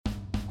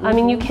I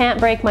mean, you can't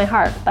break my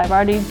heart. I've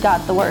already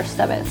got the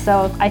worst of it.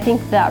 So I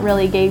think that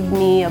really gave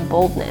me a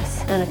boldness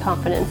and a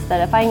confidence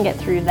that if I can get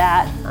through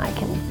that, I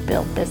can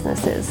build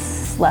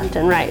businesses left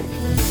and right.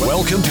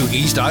 Welcome to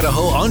East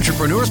Idaho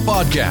Entrepreneurs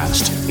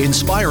Podcast,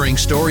 inspiring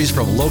stories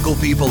from local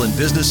people and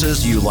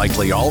businesses you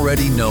likely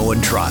already know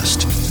and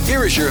trust.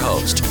 Here is your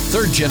host,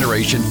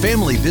 third-generation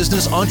family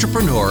business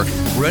entrepreneur,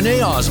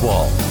 Renee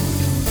Oswald.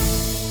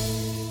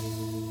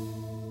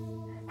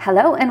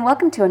 Hello, and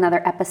welcome to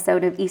another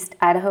episode of East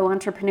Idaho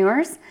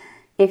Entrepreneurs.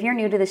 If you're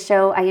new to the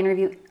show, I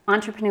interview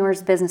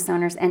entrepreneurs, business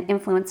owners, and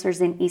influencers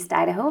in East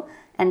Idaho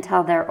and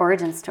tell their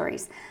origin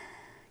stories.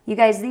 You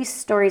guys, these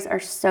stories are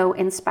so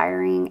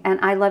inspiring, and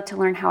I love to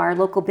learn how our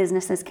local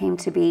businesses came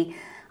to be.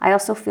 I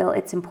also feel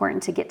it's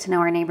important to get to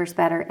know our neighbors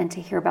better and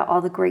to hear about all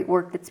the great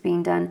work that's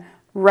being done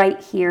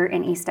right here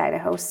in East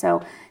Idaho.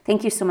 So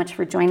thank you so much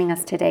for joining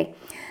us today.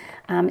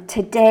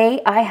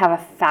 Today, I have a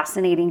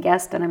fascinating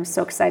guest, and I'm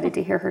so excited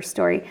to hear her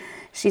story.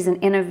 She's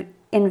an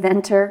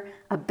inventor,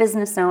 a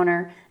business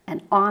owner,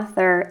 an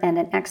author, and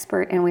an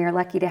expert, and we are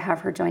lucky to have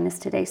her join us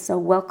today. So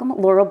welcome,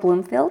 Laurel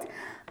Bloomfield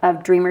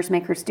of Dreamers,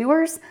 Makers,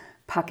 Doers,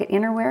 Pocket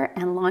Innerwear,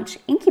 and Launch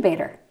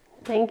Incubator.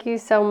 Thank you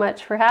so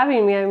much for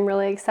having me. I'm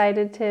really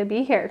excited to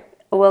be here.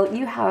 Well,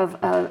 you have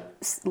a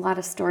lot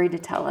of story to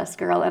tell us,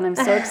 girl, and I'm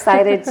so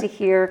excited to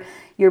hear.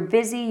 You're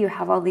busy, you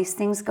have all these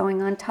things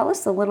going on. Tell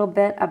us a little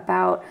bit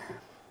about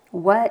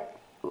what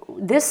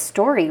this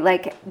story,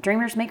 like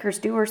Dreamers, Makers,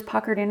 Doers,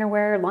 Pocket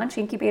Innerwear, Launch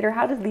Incubator,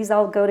 how did these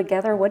all go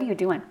together? What are you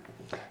doing?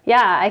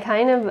 Yeah,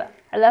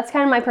 that's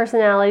kind of my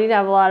personality, to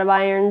have a lot of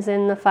irons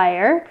in the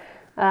fire.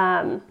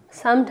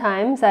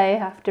 Sometimes I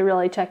have to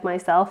really check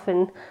myself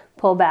and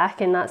pull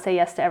back and not say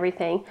yes to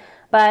everything.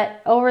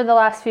 But over the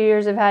last few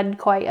years, I've had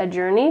quite a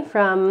journey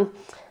from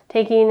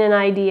taking an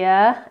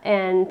idea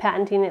and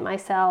patenting it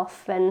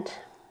myself and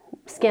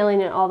scaling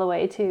it all the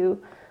way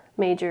to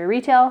major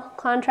retail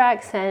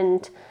contracts.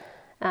 And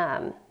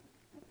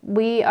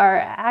we are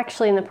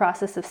actually in the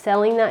process of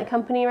selling that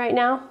company right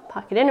now,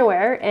 Pocket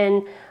Innerwear.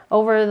 And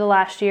over the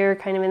last year,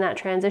 kind of in that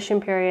transition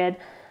period,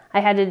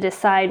 I had to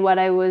decide what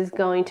I was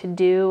going to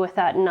do with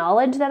that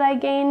knowledge that I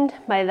gained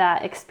by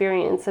that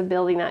experience of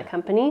building that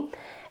company.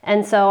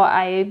 And so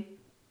I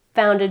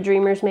founded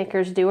Dreamers,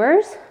 Makers,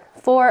 Doers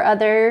for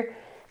other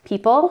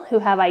people who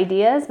have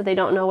ideas, but they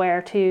don't know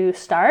where to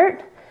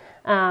start.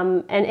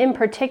 And in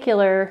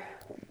particular,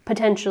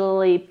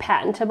 potentially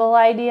patentable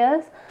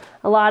ideas.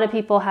 A lot of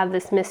people have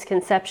this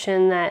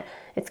misconception that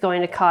it's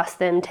going to cost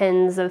them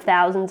tens of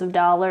thousands of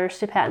dollars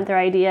to patent their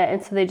idea,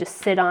 and so they just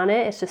sit on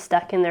it. It's just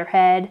stuck in their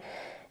head.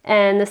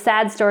 And the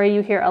sad story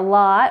you hear a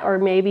lot, or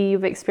maybe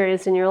you've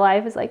experienced in your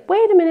life, is like,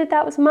 wait a minute,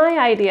 that was my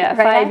idea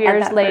 5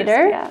 years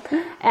later. First,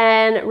 yeah.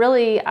 And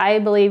really, I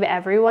believe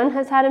everyone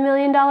has had $1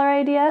 million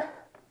idea,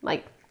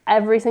 like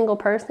every single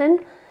person.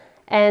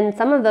 And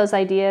some of those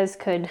ideas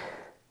could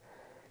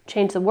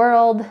change the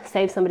world,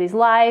 save somebody's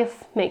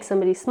life, make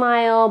somebody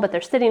smile, but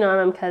they're sitting on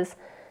them because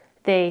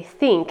they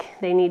think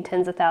they need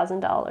tens of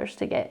thousands of dollars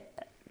to get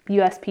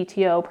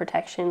USPTO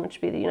protection, which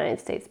would be the United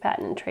States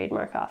Patent and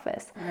Trademark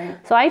Office. Right.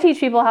 So I teach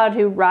people how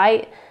to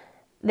write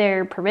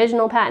their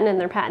provisional patent and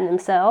their patent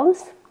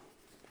themselves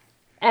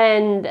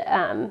and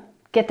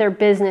get their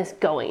business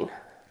going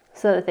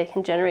so that they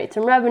can generate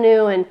some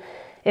revenue. And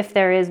if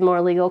there is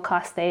more legal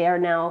costs, they are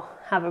now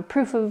have a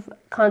proof of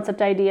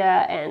concept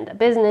idea and a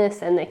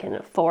business, and they can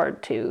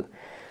afford to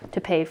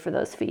pay for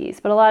those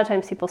fees. But a lot of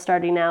times people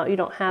starting out, you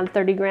don't have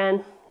 30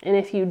 grand. And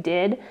if you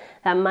did,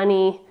 that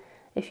money,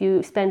 if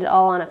you spend it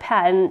all on a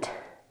patent,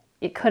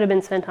 it could have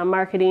been spent on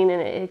marketing,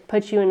 and it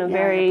puts you in a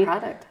very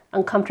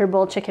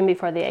uncomfortable chicken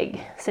before the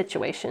egg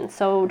situation.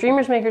 So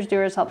Dreamers, Makers,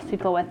 Doers helps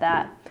people with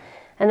that.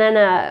 And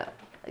then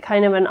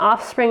kind of an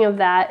offspring of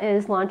that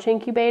is Launch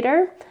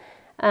Incubator,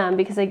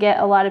 because I get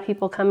a lot of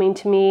people coming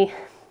to me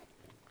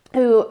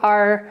who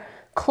are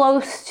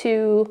close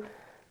to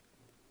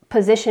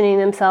positioning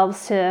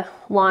themselves to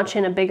launch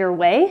in a bigger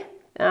way,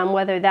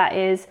 whether that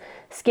is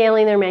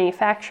scaling their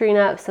manufacturing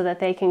up so that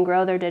they can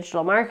grow their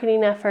digital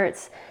marketing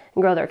efforts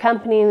and grow their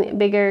company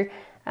bigger.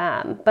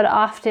 But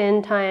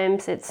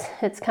oftentimes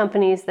it's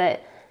companies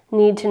that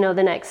need to know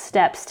the next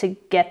steps to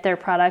get their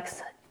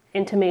products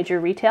into major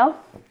retail.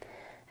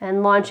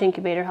 And Launch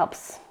Incubator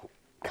helps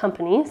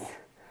companies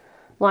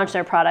launch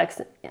their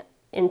products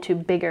into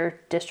bigger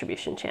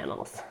distribution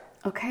channels.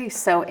 Okay,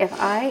 so if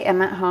I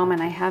am at home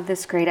and I have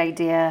this great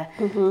idea,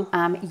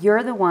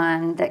 you're the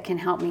one that can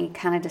help me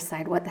kind of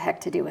decide what the heck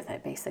to do with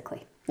it,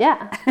 basically.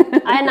 Yeah,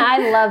 and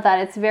I love that.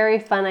 It's very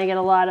fun. I get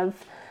a lot of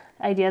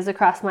ideas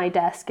across my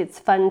desk. It's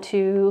fun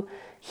to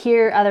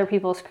hear other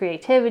people's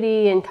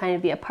creativity and kind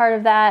of be a part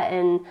of that,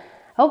 and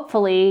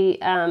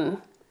hopefully,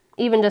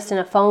 even just in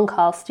a phone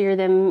call, steer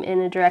them in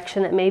a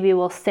direction that maybe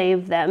will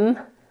save them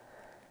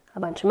a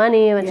bunch of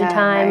money, a bunch of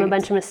time, a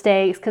bunch of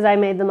mistakes, because I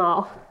made them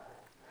all.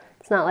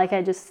 It's not like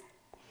I just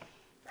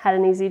had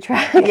an easy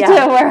track to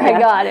where I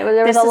got. There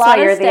was a lot of steps. This is why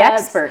you're the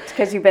expert,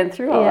 because you've been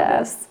through all of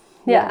this.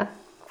 Yeah.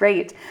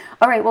 Great.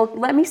 All right, well,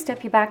 let me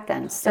step you back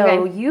then.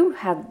 So you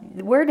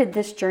had, where did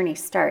this journey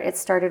start? It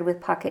started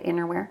with Pocket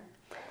Innerwear?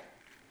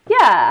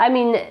 Yeah, I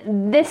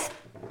mean, this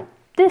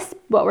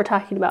what we're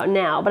talking about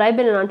now, but I've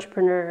been an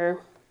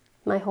entrepreneur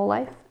my whole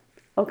life.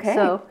 Okay.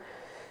 So,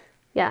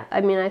 yeah,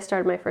 I mean, I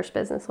started my first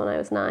business when I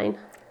was 9.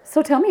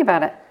 So tell me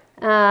about it.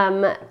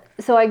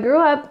 So I grew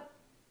up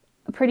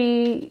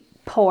pretty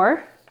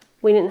poor.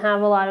 We didn't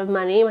have a lot of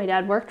money. My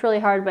dad worked really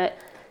hard, but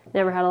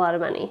never had a lot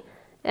of money.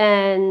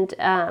 And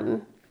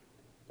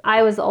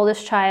I was the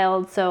oldest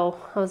child, so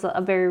I was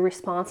a very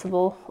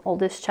responsible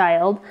oldest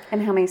child.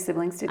 And how many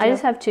siblings did you I have?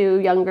 just have 2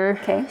 younger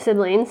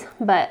siblings,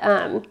 but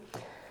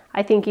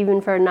I think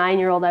even for a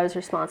 9-year-old, I was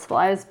responsible.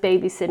 I was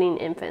babysitting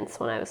infants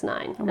when I was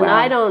 9. Wow. And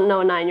I don't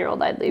know a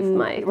 9-year-old I'd leave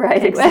my right,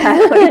 kid with.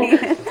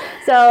 exactly.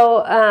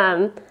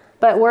 So,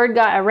 but word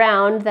got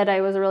around that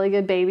I was a really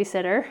good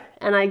babysitter,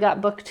 and I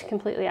got booked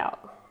completely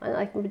out,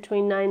 like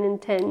between 9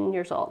 and 10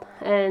 years old.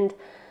 And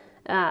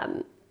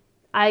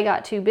I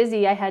got too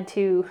busy. I had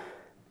to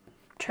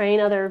train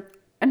other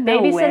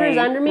babysitters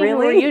under me who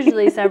were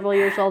usually several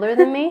years older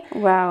than me.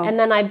 Wow. And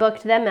then I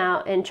booked them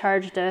out and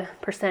charged a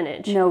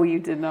percentage. No, you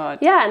did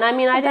not. Yeah, and I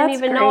mean, I didn't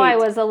even know I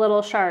was a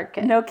little shark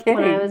No kidding.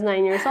 when I was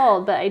 9 years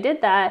old, but I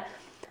did that.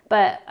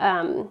 But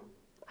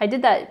I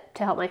did that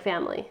to help my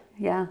family.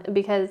 Yeah.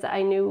 Because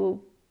I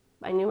knew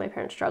my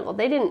parents struggled.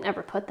 They didn't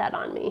ever put that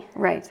on me.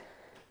 Right.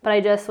 But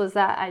I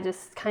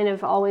just kind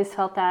of always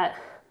felt that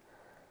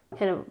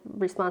kind of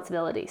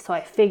responsibility. So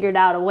I figured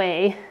out a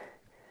way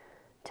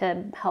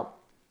to help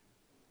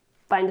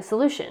find a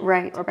solution.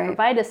 Right. Or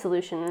provide a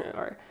solution.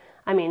 Or,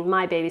 I mean,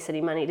 my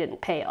babysitting money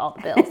didn't pay all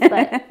the bills,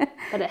 but it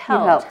helped. It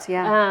helped,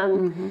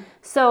 yeah.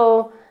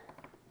 So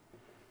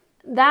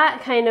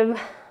that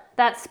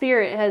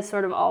spirit has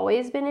sort of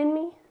always been in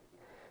me,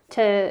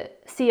 to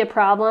see a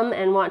problem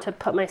and want to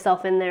put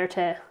myself in there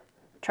to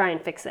try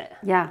and fix it.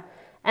 Yeah.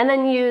 And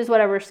then use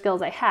whatever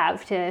skills I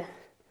have to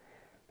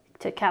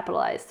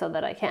capitalize so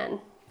that I can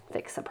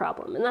fix a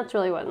problem. And that's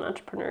really what an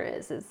entrepreneur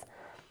is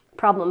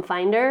problem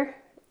finder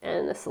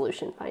and a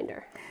solution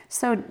finder.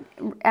 So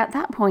at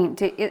that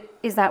point,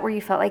 is that where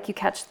you felt like you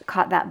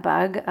caught that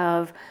bug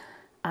of,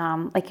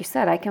 like you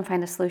said, I can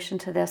find a solution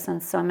to this,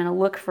 and so I'm going to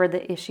look for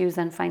the issues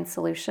and find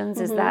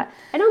solutions? Is that...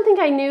 I don't think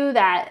I knew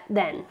that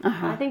then.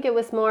 I think it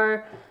was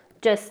more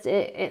just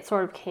it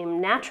sort of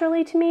came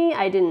naturally to me.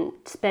 I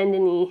didn't spend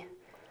any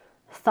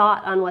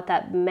thought on what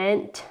that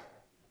meant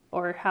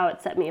or how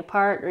it set me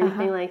apart or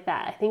anything like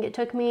that. I think it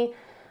took me,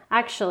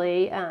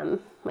 actually, I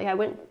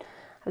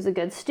was a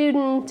good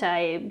student.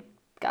 I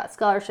got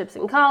scholarships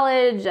in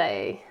college.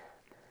 I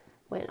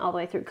went all the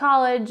way through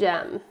college.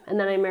 And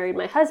then I married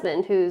my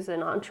husband, who's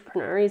an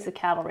entrepreneur. He's a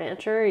cattle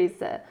rancher.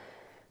 He's a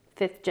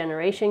 5th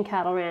generation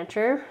cattle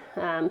rancher.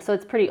 So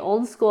it's pretty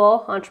old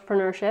school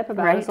entrepreneurship,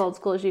 about as old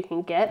school as you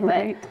can get.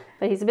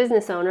 But he's a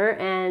business owner.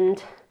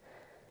 And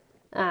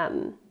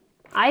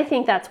I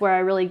think that's where I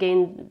really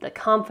gained the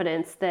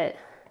confidence that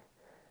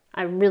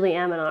I really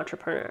am an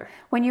entrepreneur.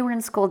 When you were in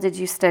school, did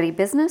you study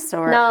business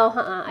or? No,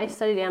 I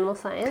studied animal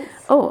science.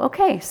 Oh,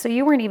 okay. So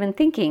you weren't even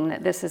thinking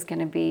that this is going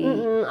to be...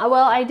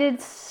 Well, I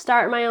did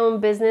start my own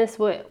business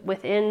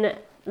within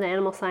the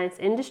animal science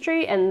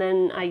industry, and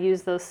then I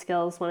used those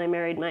skills when I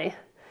married my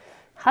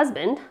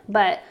husband.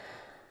 But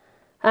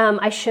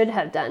I should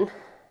have done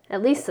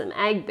at least some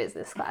ag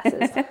business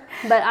classes.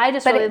 But I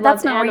just really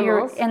loved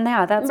animals.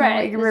 That's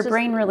not your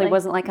brain really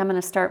wasn't like, I'm going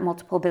to start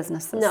multiple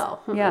businesses. No.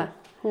 Yeah.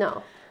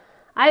 No.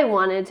 I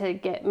wanted to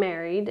get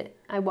married.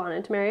 I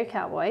wanted to marry a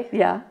cowboy.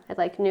 Yeah.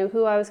 I knew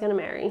who I was going to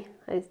marry.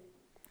 I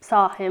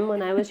saw him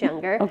when I was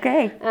younger.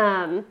 Okay.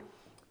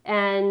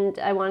 And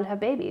I wanted to have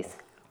babies.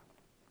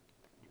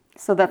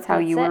 So that's how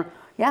you were.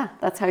 Yeah,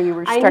 that's how you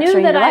were structuring I knew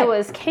that your life. I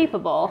was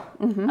capable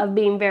of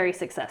being very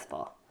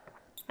successful.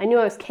 I knew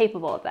I was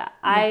capable of that.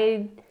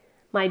 Yeah.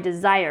 My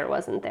desire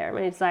wasn't there.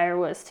 My desire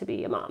was to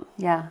be a mom.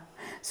 Yeah.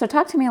 So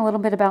talk to me a little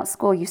bit about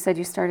school. You said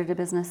you started a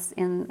business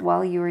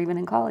while you were even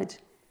in college.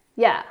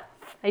 Yeah,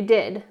 I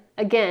did.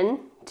 Again,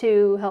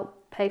 to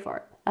help pay for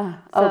it.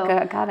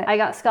 Got it. I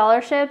got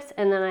scholarships,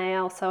 and then I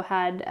also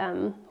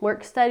had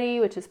work study,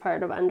 which is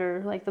part of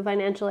under the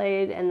financial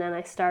aid, and then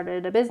I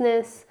started a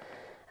business.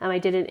 I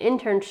did an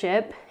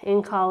internship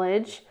in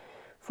college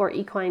for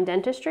equine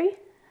dentistry.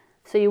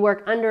 So you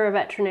work under a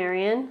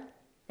veterinarian,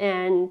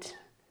 and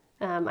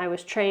I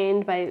was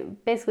trained by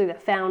basically the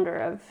founder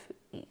of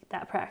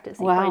that practice,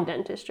 equine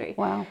dentistry.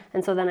 Wow.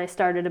 And so then I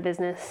started a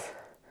business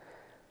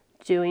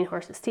doing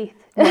horses' teeth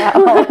when I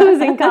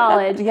was in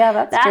college. Yeah,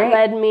 that's great.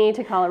 That led me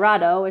to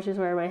Colorado, which is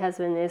where my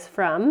husband is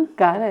from.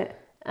 Got it.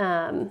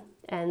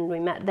 And we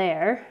met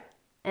there.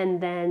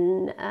 And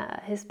then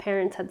his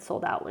parents had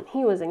sold out when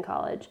he was in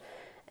college.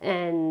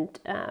 And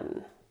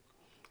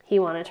he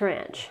wanted to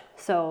ranch.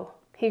 So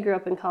he grew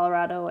up in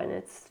Colorado, and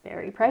it's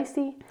very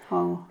pricey.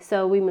 Oh.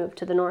 So we moved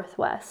to the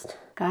Northwest.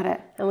 Got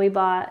it. And we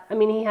bought,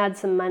 he had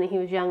some money. He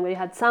was young, but he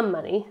had some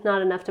money.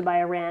 Not enough to buy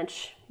a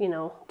ranch,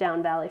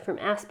 down valley from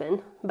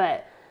Aspen,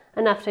 but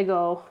enough to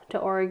go to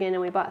Oregon,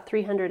 and we bought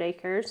 300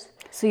 acres.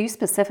 So you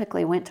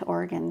specifically went to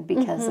Oregon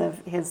because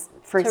of his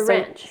first to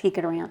ranch. He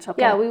could ranch.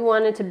 Okay. Yeah, we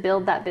wanted to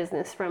build that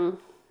business from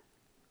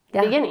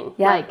the beginning.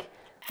 Yeah.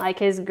 like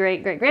his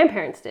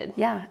great-great-grandparents did.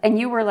 Yeah. And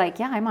you were like,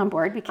 yeah, I'm on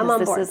board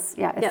because is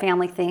a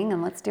family thing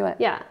and let's do it.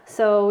 Yeah.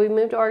 So we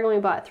moved to Oregon, we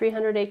bought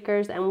 300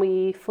 acres and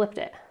we flipped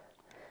it.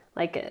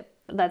 Like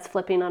that's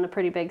flipping on a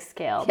pretty big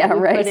scale. Yeah, we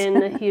right. put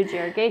in a huge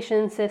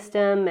irrigation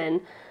system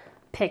and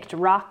picked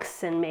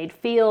rocks and made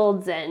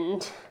fields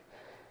and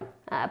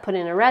put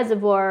in a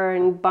reservoir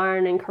and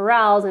barn and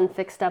corrals and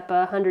fixed up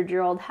a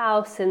 100-year-old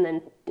house, and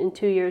then in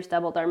 2 years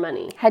doubled our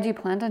money. Had you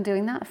planned on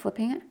doing that,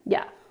 flipping it?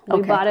 Yeah.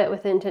 We bought it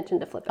with the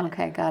intention to flip it.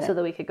 Okay, got it. So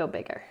that we could go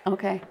bigger.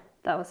 Okay.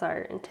 That was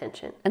our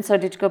intention. And so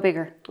did you go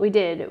bigger? We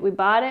did. We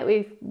bought it.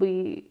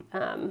 We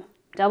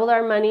doubled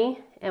our money,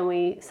 and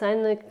we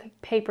signed the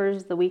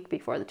papers the week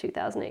before the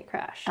 2008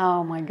 crash.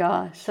 Oh my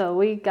gosh. So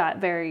we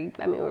got we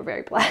were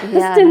very blessed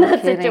Yeah, in no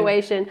that kidding.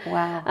 situation.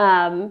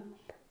 Wow.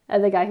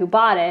 And the guy who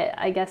bought it,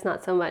 I guess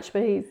not so much,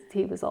 but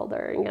he was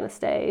older and going to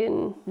stay,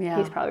 and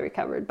he's probably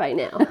recovered by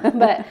now.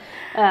 But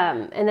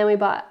and then we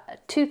bought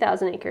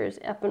 2,000 acres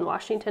up in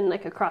Washington,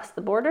 like across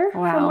the border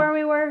from where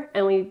we were,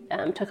 and we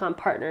took on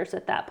partners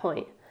at that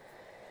point.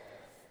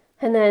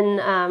 And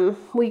then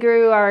we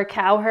grew our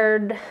cow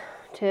herd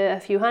to a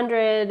few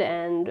hundred,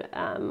 and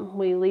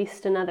we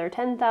leased another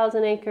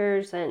 10,000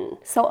 acres. And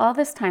so all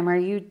this time, are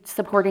you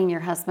supporting your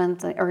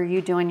husband, or are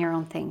you doing your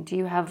own thing? Do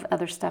you have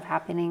other stuff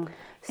happening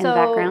in the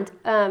background?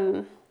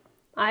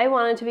 I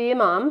wanted to be a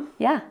mom.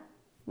 Yeah.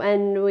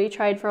 And we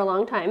tried for a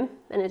long time,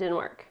 and it didn't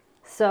work.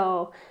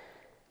 So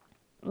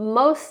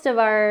most of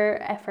our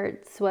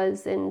efforts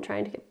was in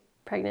trying to get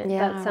pregnant.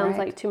 Yeah, that sounds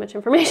right. like too much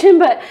information,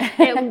 but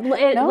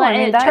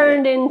it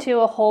turned into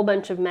a whole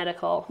bunch of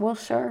medical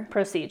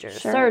procedures,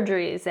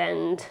 surgeries,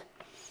 and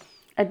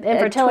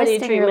infertility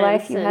twist in treatments. Your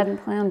life you hadn't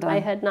planned on. I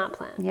had not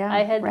planned. Yeah,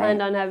 I had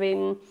planned on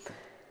having.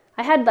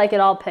 I had like it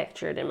all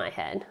pictured in my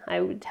head.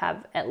 I would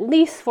have at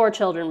least 4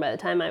 children by the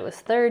time I was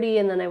 30,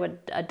 and then I would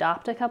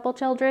adopt a couple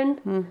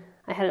children.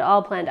 I had it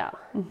all planned out,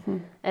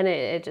 and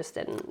it just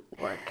didn't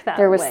work that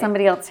way. There was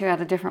somebody else who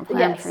had a different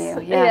plan for you.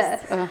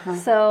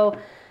 Yes. So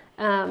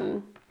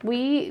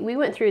we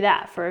went through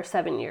that for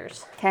 7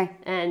 years. Okay.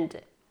 And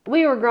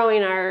we were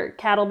growing our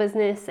cattle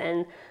business,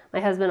 and my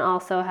husband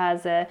also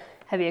has a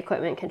heavy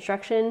equipment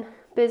construction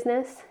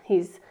business.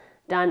 He's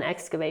done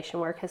excavation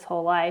work his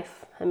whole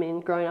life. I mean,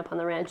 growing up on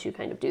the ranch, you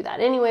kind of do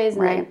that anyways,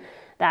 and then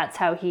that's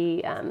how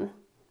he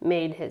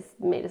made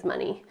his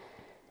money.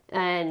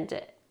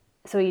 And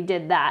so he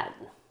did that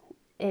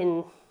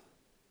in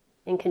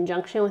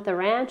conjunction with the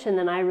ranch, and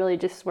then I really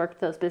just worked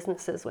those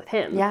businesses with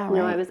him. Yeah, right. You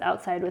know, I was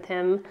outside with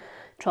him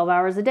 12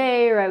 hours a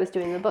day, or I was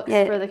doing the books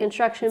for the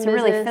construction business.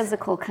 It's a really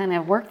physical kind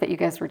of work that you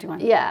guys were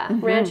doing. Yeah,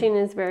 ranching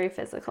is very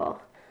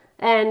physical.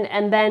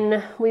 And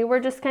then we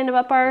were just kind of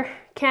up our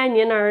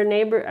canyon. Our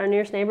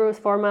nearest neighbor was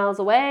 4 miles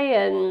away,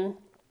 and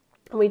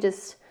we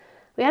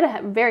had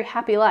a very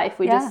happy life.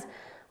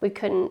 We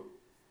couldn't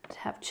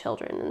have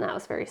children, and that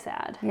was very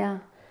sad. Yeah.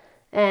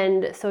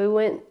 And so we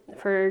went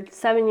for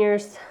 7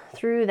 years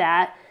through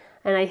that,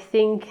 and I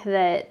think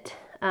that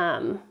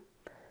I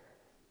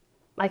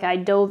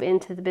dove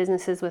into the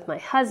businesses with my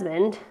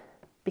husband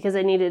because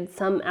I needed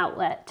some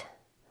outlet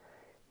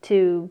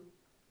to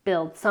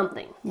build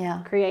something,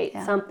 create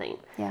something.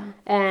 Yeah.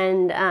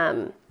 And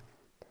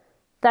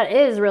that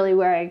is really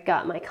where I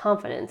got my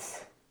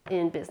confidence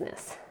in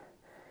business.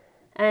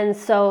 And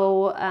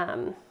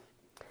so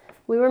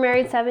we were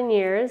married 7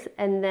 years,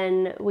 and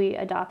then we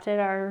adopted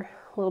our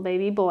little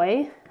baby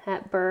boy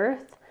at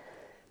birth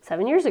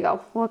 7 years ago.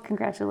 Well,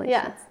 congratulations.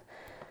 Yeah.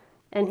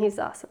 And he's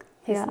awesome.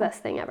 He's the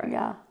best thing ever.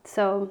 Yeah.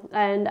 So,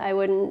 and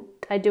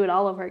I'd do it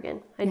all over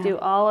again. I'd do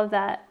all of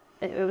that.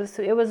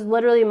 It was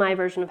literally my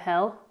version of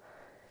hell,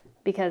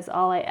 because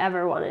all I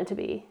ever wanted to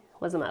be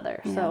was a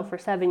mother. Yeah. So for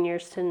 7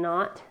 years to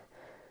not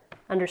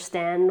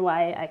understand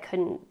why I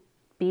couldn't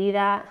be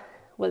that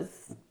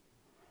was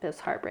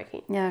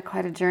heartbreaking. Yeah,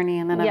 quite a journey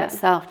in and of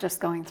itself, just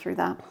going through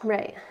that.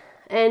 Right.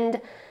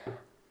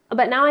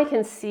 But now I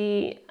can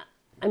see,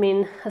 I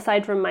mean,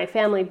 aside from my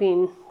family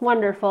being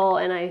wonderful,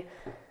 and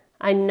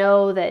I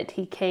know that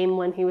he came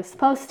when he was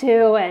supposed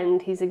to,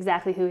 and he's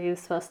exactly who he was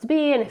supposed to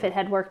be, and if it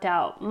had worked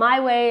out my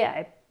way,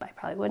 I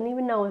probably wouldn't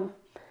even know him.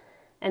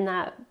 And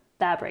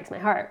that breaks my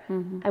heart.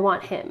 I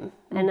want him,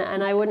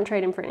 and I wouldn't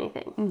trade him for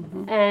anything.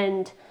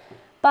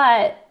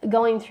 But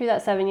going through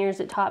that 7 years,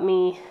 it taught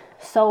me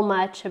so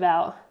much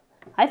about,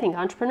 I think,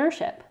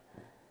 entrepreneurship,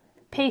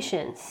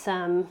 patience,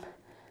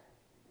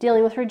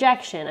 dealing with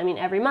rejection. I mean,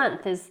 every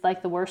month is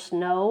like the worst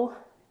no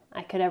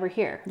I could ever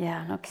hear.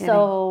 Yeah, no kidding.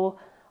 So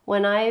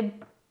when I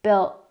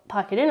built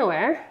Pocket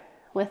Innerwear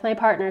with my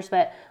partners,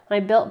 but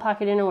when I built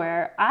Pocket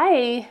Innerwear,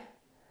 I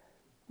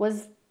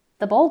was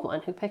the bold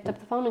one who picked up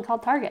the phone and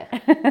called Target.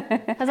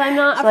 Because I'm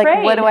not afraid.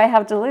 Like, what do I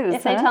have to lose?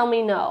 If they tell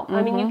me no.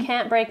 I mean, you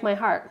can't break my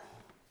heart,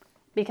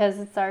 because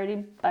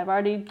I've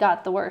already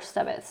got the worst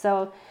of it.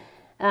 So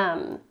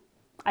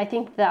I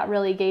think that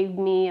really gave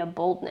me a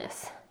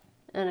boldness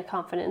and a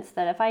confidence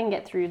that if I can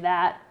get through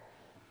that,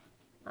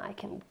 I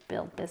can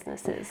build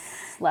businesses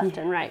left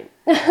and right.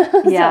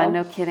 Yeah,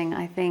 no kidding.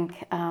 I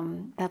think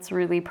that's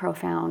really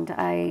profound.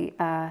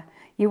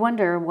 you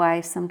wonder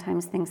why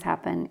sometimes things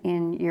happen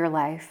in your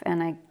life.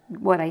 And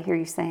what I hear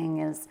you saying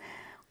is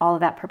all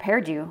of that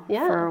prepared you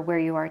for where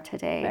you are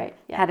today. Right.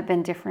 Yeah. Had it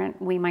been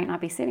different, we might not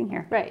be sitting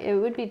here. Right. It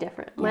would be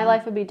different. My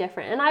life would be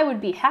different. And I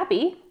would be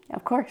happy.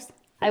 Of course.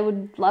 I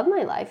would love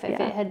my life if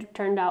it had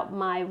turned out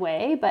my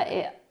way, but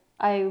it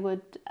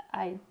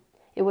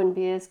wouldn't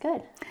be as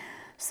good.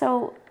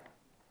 So,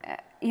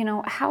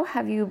 how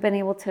have you been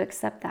able to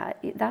accept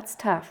that? That's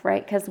tough,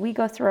 right? Because we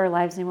go through our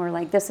lives and we're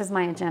like, this is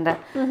my agenda.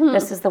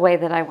 This is the way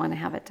that I want to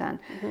have it done.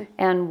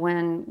 And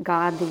when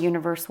God, the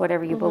universe,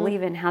 whatever you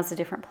believe in, has a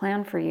different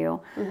plan for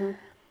you,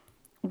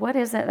 what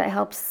is it that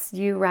helps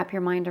you wrap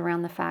your mind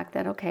around the fact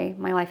that, okay,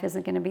 my life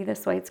isn't going to be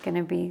this way, it's going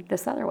to be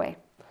this other way?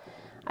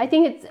 I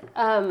think it's,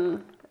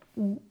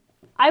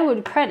 I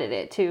would credit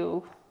it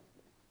to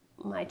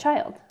my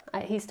child.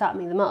 He's taught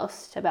me the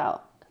most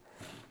about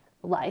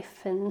life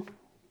and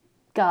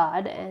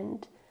God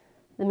and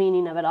the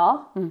meaning of it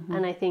all.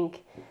 And I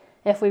think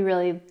if we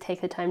really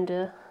take the time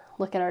to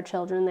look at our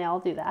children, they all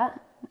do that.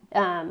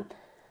 But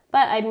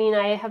I mean,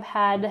 I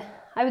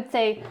would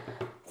say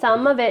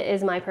some of it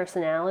is my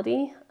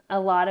personality. A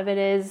lot of it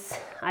is,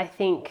 I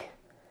think,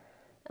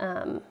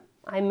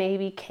 I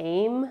maybe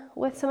came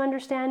with some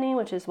understanding,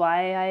 which is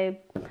why I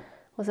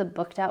was a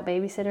booked out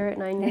babysitter at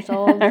 9 years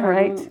old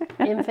from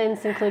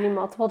infants, including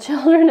multiple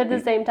children at the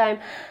same time,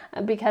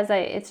 because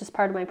it's just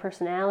part of my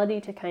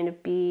personality to kind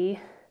of be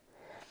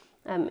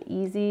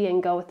easy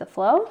and go with the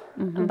flow.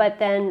 But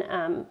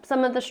then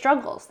some of the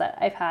struggles that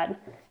I've had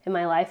in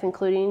my life,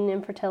 including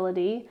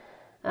infertility,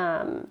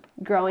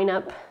 growing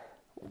up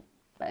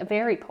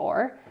very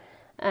poor,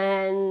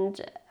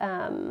 and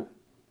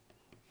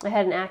I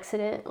had an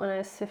accident when I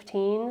was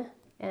 15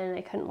 and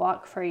I couldn't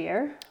walk for a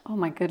year. Oh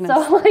my goodness.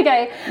 So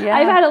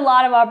I've had a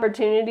lot of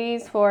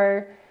opportunities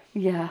for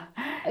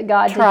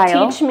God to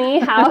teach me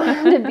how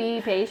to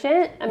be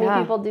patient. I mean,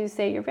 people do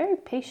say you're very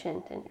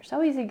patient and you're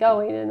so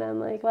easygoing, and I'm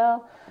like,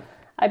 well,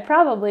 I'm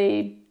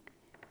probably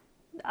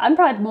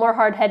more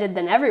hard-headed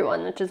than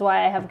everyone, which is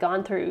why I have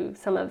gone through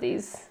some of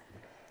these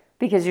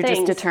because you're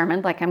just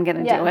determined, like, I'm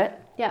going to do it.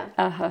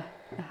 Yeah.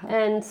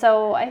 And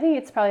so I think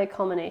it's probably a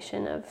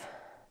culmination of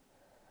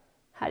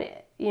how to,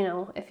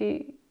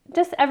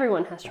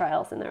 everyone has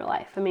trials in their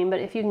life. I mean, but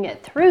if you can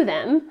get through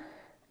them,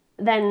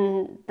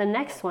 then the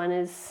next one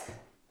is,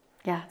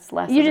 it's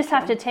less. You just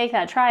have to take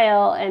that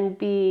trial and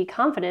be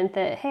confident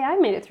that, hey, I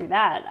made it through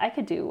that. I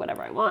could do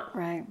whatever I want.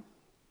 Right.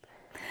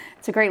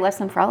 It's a great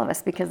lesson for all of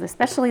us, because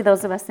especially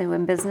those of us who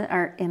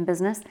are in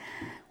business,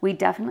 we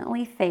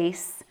definitely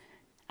face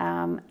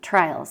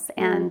trials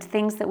and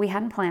things that we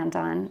hadn't planned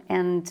on.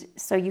 And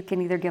so you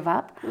can either give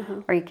up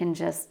or you can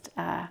just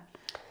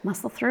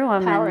muscle through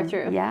them. Power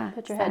through. Yeah.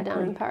 Put your head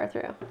down and power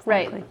through.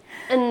 Exactly.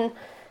 Right.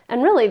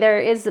 And really there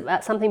is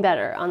something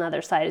better on the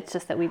other side. It's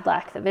just that we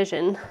lack the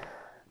vision.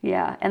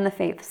 Yeah. And the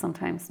faith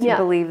sometimes to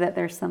believe that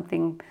there's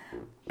something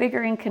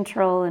bigger in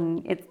control,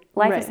 and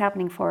life is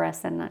happening for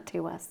us and not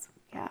to us.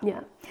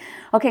 Yeah.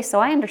 Okay, so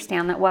I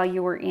understand that while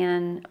you were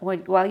in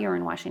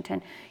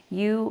Washington,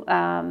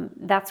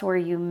 that's where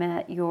you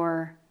met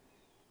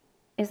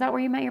is that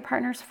where you met your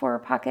partners for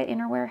Pocket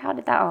Innerwear? How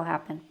did that all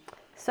happen?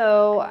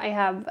 So I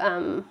have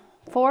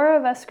 4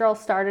 of us girls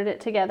started it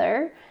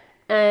together,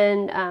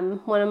 and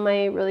one of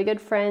my really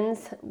good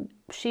friends,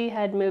 she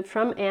had moved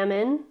from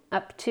Ammon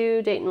up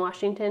to Dayton,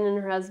 Washington,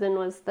 and her husband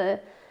was the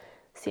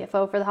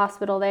CFO for the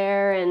hospital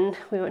there, and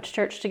we went to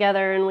church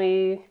together, and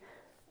we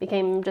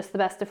became just the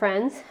best of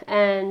friends.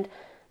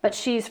 But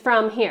she's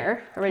from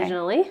here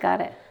originally. Okay,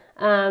 got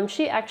it.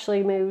 She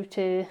actually moved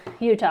to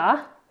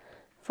Utah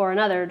for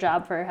another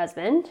job for her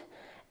husband.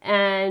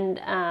 And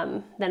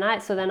then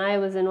I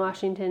was in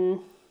Washington,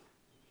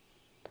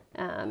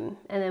 and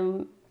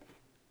then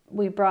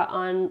we brought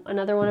on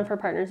another one of her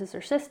partners as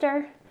her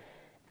sister,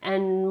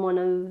 and one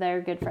of their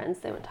good friends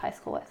they went to high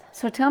school with.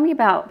 So tell me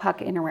about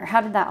Pocket Innerwear.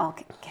 How did that all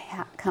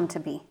come to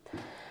be?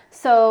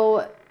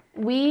 So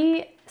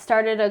we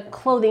started a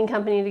clothing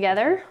company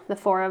together, the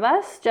 4 of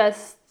us,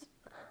 just,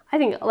 I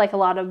think like a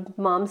lot of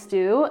moms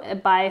do,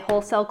 buy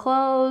wholesale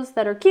clothes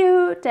that are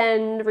cute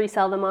and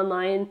resell them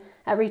online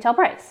at retail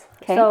price.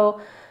 Okay. So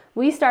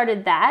we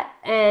started that,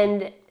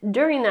 and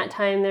during that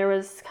time there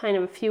was kind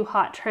of a few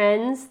hot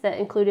trends that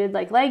included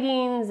like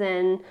leggings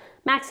and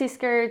maxi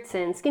skirts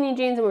and skinny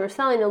jeans, and we were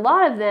selling a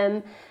lot of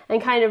them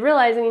and kind of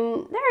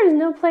realizing there is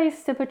no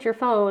place to put your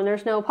phone,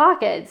 there's no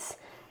pockets,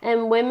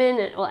 and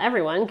women, well,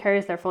 everyone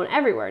carries their phone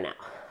everywhere now.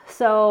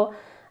 So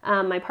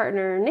my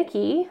partner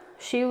Nikki,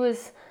 she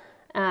was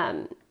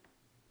kind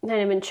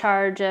of in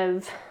charge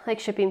of like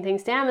shipping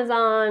things to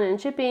Amazon and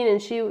shipping, and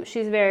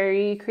she's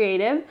very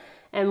creative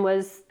and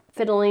was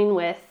fiddling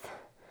with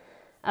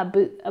a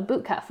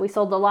boot cuff. We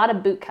sold a lot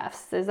of boot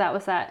cuffs. There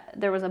was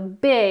a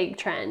big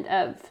trend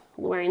of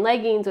wearing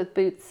leggings with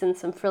boots and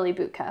some frilly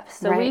boot cuffs.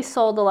 So we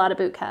sold a lot of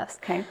boot cuffs.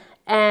 Okay.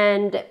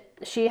 And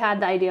she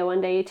had the idea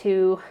one day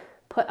to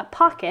put a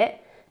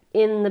pocket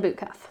in the boot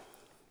cuff,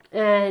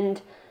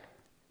 and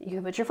you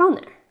could put your phone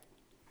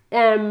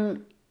there.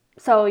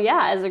 So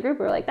yeah, as a group,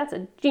 we're like, that's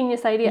a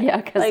genius idea. Yeah,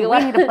 because we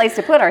need a place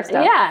to put our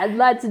stuff. Yeah,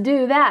 let's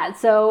do that.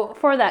 So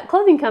for that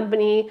clothing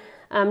company,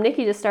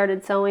 Nikki just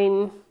started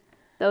sewing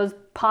those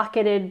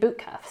pocketed boot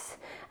cuffs.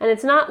 And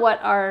it's not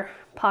what our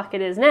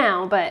pocket is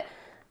now, but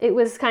it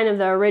was kind of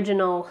the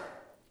original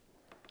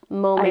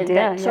moment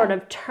that sort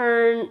of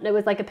turned, it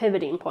was like a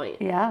pivoting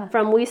point. Yeah.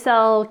 From we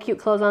sell cute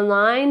clothes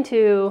online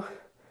to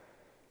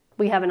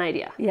we have an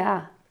idea.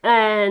 Yeah.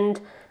 And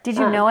did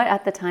you know it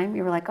at the time?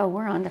 You were like, oh,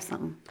 we're onto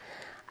something.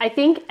 I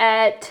think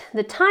at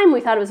the time we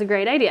thought it was a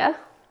great idea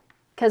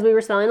because we were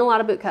selling a lot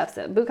of boot cuffs.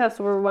 Boot cuffs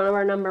were one of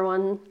our number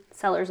one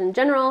sellers in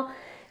general.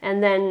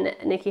 And then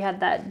Nikki had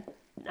that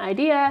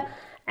idea.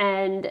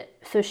 And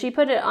so she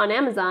put it on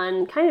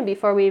Amazon kind of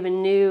before we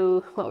even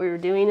knew what we were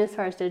doing as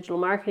far as digital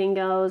marketing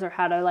goes or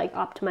how to like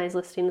optimize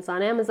listings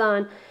on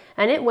Amazon.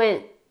 And it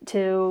went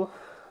to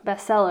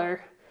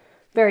bestseller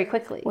very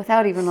quickly.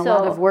 Without even a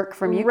lot of work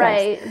from you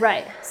guys.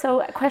 Right.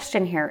 So a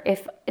question here.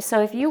 If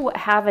you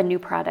have a new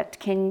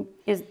product,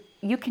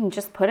 you can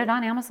just put it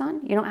on Amazon?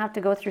 You don't have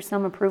to go through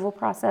some approval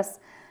process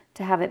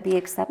to have it be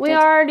accepted? We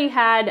already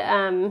had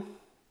an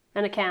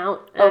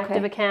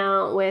active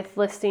account with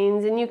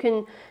listings, and you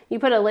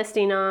put a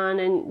listing on,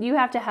 and you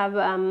have to have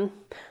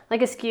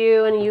like a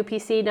SKU and a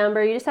UPC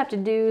number. You just have to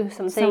do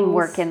some things.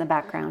 Work in the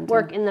background.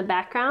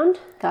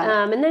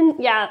 Got it. And then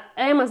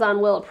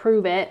Amazon will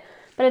approve it,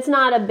 but it's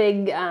not a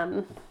big,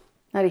 not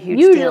a huge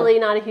deal. Usually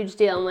not a huge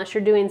deal unless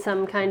you're doing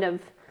some kind of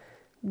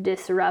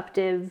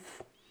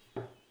disruptive,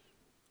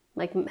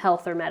 like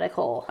health or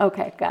medical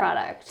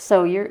product.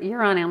 So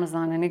you're on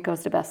Amazon and it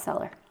goes to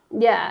bestseller.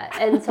 Yeah,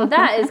 and so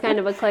that is kind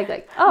of a click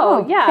like,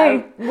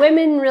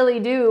 women really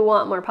do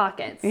want more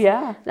pockets.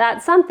 Yeah.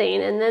 That's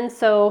something. And then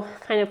so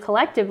kind of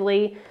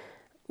collectively,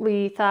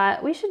 we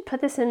thought we should put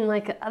this in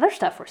like other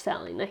stuff we're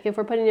selling. Like if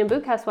we're putting in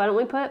boot cuffs, why don't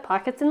we put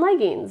pockets in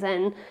leggings?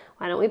 And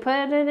why don't we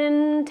put it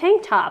in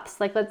tank tops?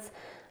 Like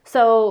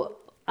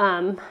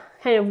kind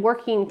of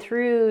working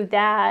through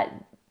that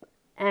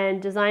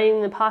and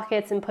designing the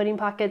pockets and putting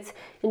pockets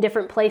in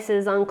different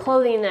places on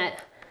clothing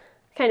that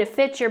kind of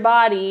fits your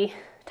body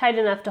tight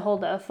enough to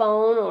hold a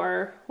phone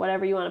or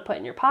whatever you want to put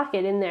in your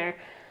pocket in there,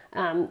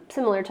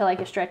 similar to like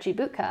a stretchy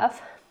boot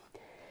cuff.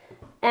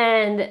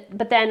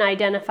 But then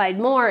identified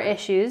more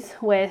issues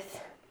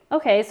with,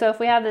 okay, so if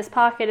we have this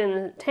pocket in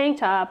the tank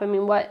top, I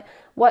mean,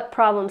 what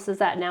problems does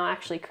that now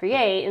actually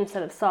create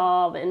instead of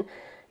solve? And,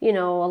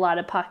 a lot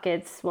of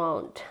pockets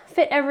won't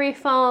fit every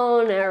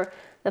phone, or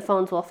the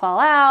phones will fall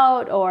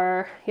out,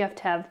 or you have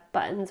to have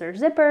buttons or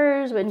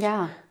zippers, which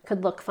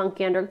could look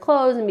funky under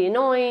clothes and be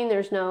annoying.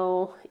 There's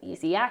no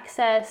easy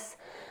access.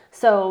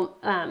 So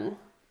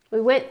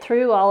we went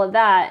through all of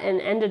that and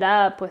ended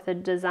up with a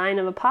design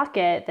of a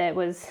pocket that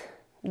was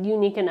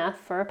unique enough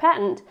for a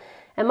patent.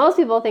 And most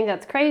people think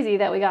that's crazy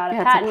that we got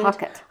a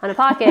patent on a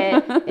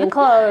pocket in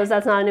clothes.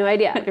 That's not a new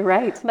idea.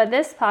 Right. But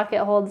this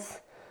pocket holds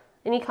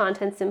any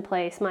contents in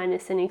place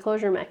minus any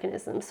closure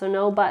mechanism. So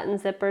no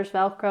buttons, zippers,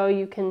 Velcro.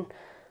 You can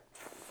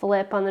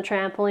flip on the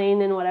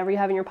trampoline and whatever you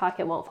have in your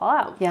pocket won't fall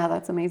out. Yeah,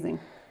 that's amazing.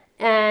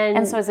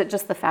 And so is it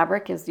just the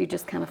fabric? You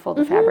just kind of fold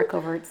the fabric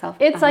over itself?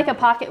 It's like a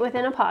pocket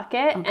within a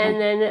pocket. Okay.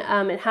 And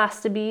then it has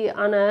to be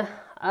on a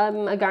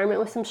garment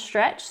with some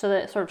stretch so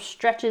that it sort of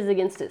stretches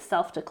against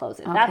itself to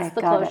close it. Okay, that's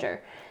the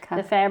closure.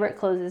 The fabric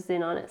closes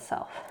in on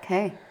itself.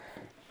 Okay.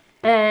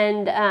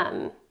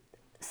 And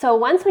so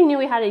once we knew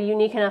we had a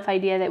unique enough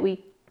idea that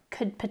we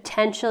could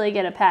potentially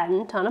get a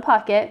patent on a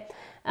pocket,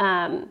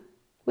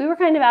 we were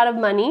kind of out of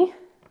money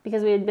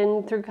because we had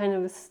been through kind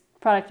of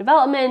product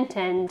development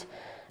and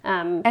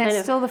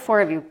it's still the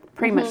four of you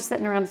pretty much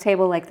sitting around a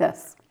table like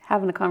this,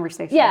 having a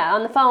conversation. Yeah,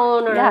 on the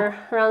phone or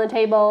around the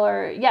table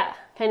or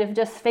kind of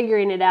just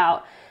figuring it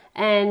out.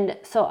 And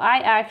so I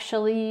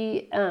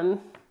actually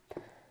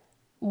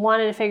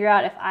wanted to figure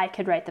out if I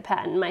could write the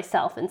patent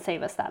myself and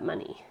save us that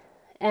money.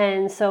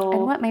 And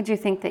what made you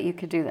think that you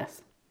could do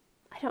this?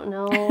 I don't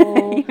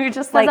know. You're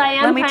just like,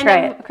 let me try it. I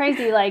am kind of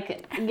crazy,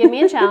 like, give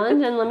me a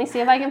challenge and let me see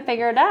if I can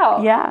figure it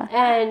out. Yeah.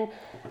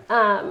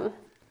 And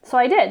so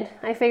I did.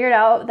 I figured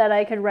out that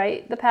I could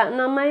write the patent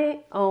on my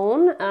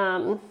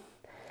own.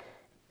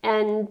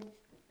 And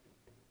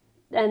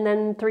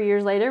then 3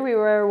 years later, we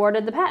were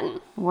awarded the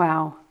patent.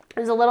 Wow. It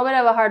was a little bit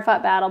of a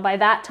hard-fought battle. By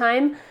that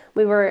time,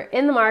 we were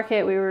in the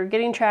market, we were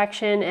getting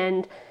traction,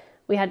 and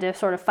we had to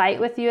sort of fight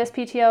with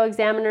USPTO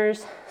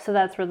examiners. So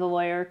that's where the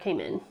lawyer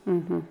came in.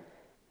 Mm-hmm.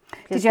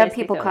 Did you have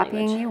people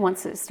copying you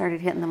once it started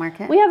hitting the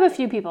market? We have a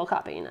few people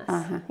copying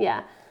us.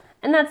 Yeah.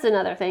 And that's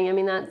another thing. I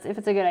mean, if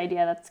it's a good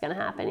idea, that's going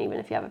to happen, even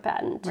if you have a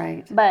patent.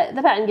 Right. But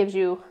the patent gives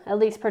you at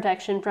least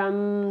protection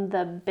from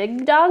the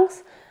big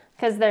dogs,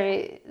 because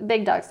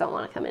big dogs don't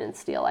want to come in and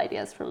steal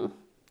ideas from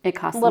it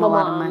costs little them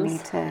a lot moms.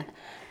 of money to...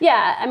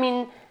 Yeah, I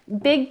mean,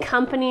 big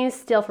companies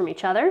steal from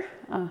each other,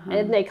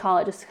 and they call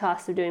it just the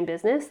cost of doing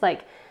business.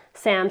 Like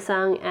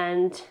Samsung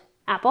and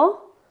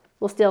Apple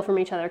will steal from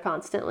each other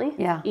constantly,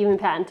 even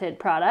patented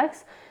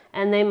products.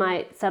 and they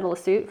might settle a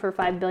suit for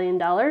 $5 billion,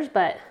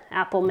 but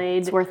Apple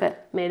made worth it.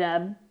 Made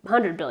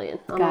 $100 billion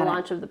on the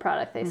launch of the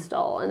product they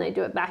stole, and they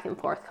do it back and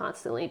forth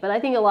constantly. But I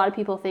think a lot of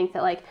people think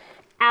that like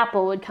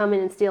Apple would come in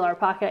and steal our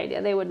Pocket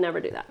idea. They would never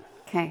do that.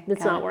 Okay,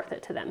 it's not worth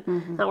it to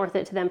them. Not worth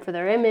it to them for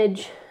their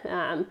image.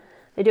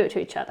 They do it to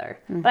each other.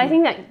 But I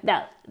think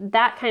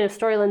that kind of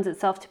story lends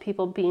itself to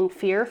people being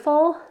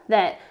fearful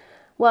that,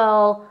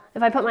 well,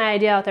 if I put my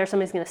idea out there,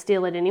 somebody's going to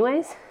steal it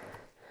anyways.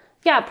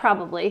 Yeah,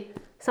 probably.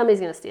 Somebody's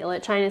going to steal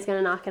it. China's going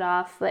to knock it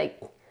off.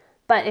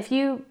 But if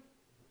you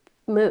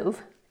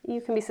move,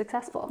 you can be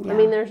successful. Yeah. I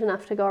mean, there's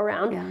enough to go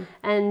around,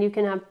 and you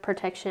can have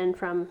protection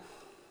from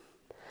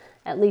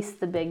at least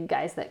the big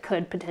guys that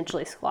could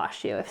potentially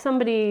squash you. If some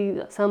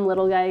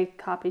little guy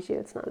copies you,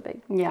 it's not a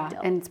big deal.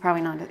 And it's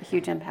probably not a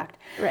huge impact.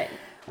 Right.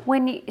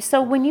 When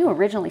you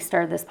originally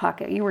started this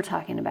Pocket, you were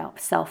talking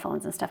about cell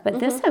phones and stuff, but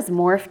this has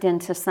morphed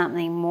into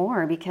something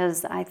more,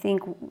 because I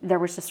think there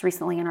was just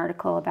recently an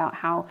article about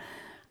how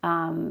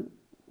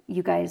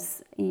you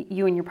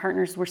and your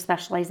partners were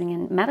specializing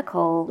in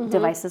medical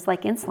devices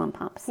like insulin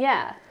pumps.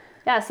 Yeah.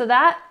 So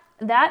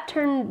that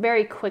turned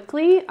very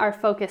quickly. Our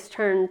focus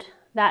turned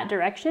that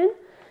direction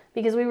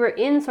because we were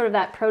in sort of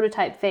that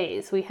prototype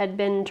phase. We had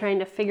been trying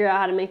to figure out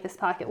how to make this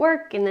Pocket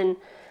work, and then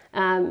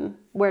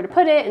where to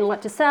put it and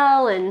what to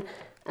sell. And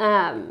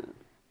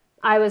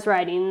I was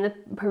writing the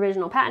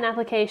provisional patent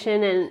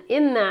application, and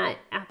in that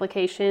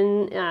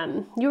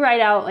application, you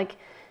write out like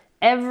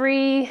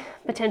every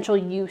potential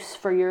use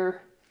for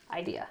your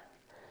idea.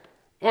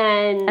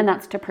 And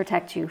that's to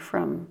protect you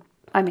from,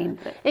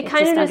 it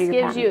kind of just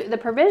gives you, the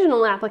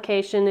provisional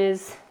application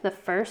is the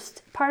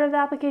first part of the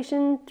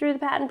application through the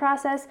patent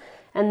process.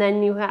 And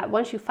then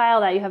once you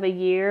file that, you have a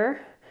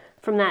year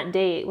from that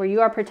date where you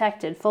are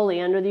protected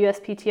fully under the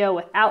USPTO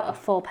without a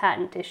full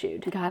patent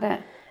issued. Got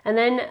it. And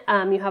then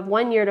you have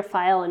 1 year to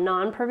file a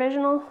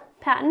non-provisional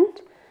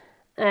patent.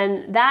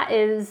 And that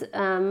is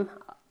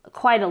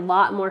quite a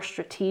lot more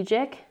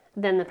strategic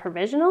than the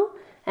provisional,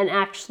 and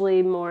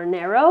actually more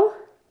narrow,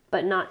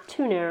 but not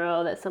too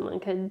narrow that someone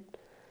could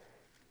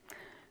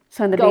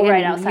So in the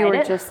beginning, you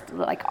were just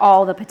like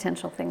all the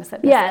potential things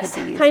that this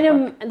could be used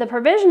for. The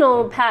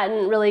provisional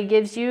patent really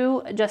gives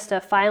you just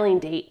a filing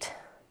date.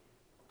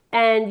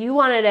 And you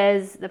want it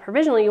as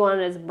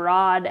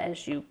broad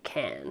as you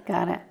can.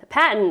 Got it. The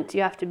patent,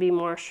 you have to be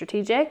more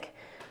strategic,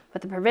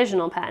 but the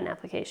provisional patent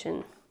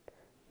application,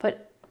 put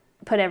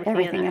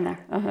everything in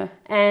there.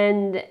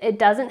 And it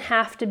doesn't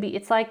have to be,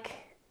 it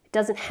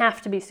doesn't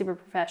have to be super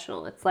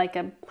professional. It's like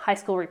a high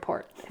school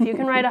report. If you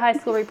can write a high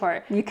school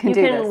report, you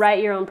can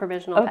write your own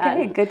provisional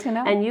patent. Okay, good to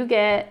know. And you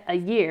get a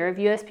year of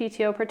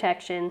USPTO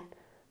protection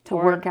to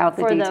work out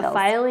the details. For the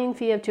filing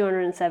fee of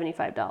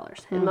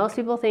 $275. And most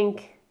people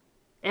think,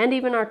 and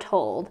even are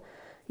told,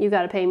 you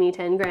got to pay me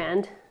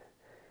 $10,000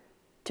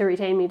 to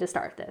retain me to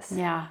start this.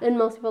 Yeah. And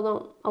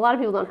a lot of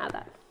people don't have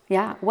that.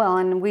 Yeah, well,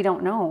 and we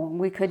don't know.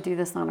 We could do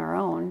this on our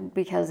own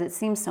because it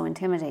seems so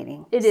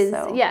intimidating. It is,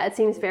 it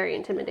seems very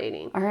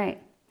intimidating. All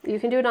right. You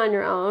can do it on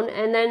your own,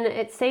 and then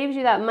it saves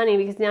you that money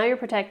because now you're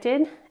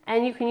protected,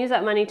 and you can use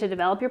that money to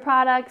develop your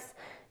products,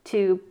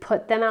 to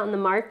put them out in the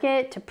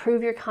market, to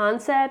prove your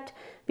concept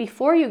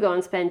before you go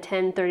and spend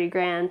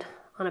 $10,000-$30,000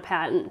 on a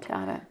patent.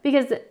 Got it.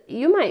 Because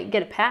you might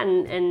get a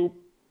patent and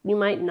you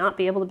might not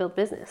be able to build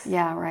business.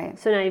 Yeah, right.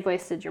 So now you've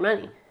wasted your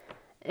money.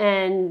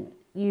 And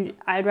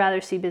I'd rather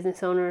see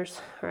business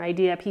owners or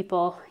idea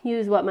people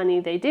use what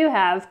money they do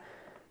have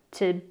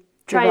to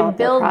try and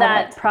build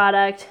that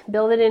product,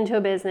 build it into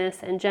a business,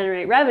 and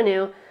generate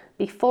revenue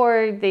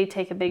before they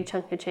take a big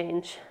chunk of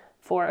change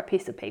for a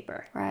piece of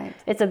paper. Right.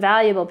 It's a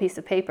valuable piece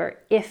of paper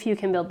if you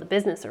can build the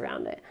business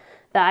around it.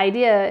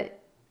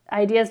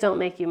 Ideas don't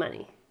make you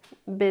money.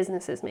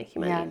 Businesses make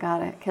you money. Yeah,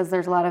 got it. Because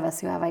there's a lot of us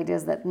who have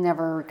ideas that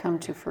never come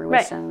to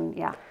fruition. Right.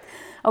 Yeah.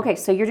 Okay,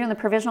 so you're doing the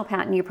provisional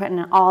patent. You're putting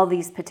in all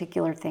these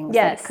particular things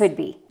that it could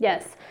be.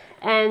 Yes.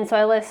 And so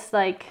I list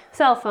like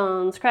cell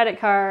phones, credit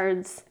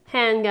cards,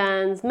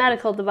 handguns,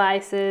 medical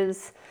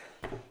devices,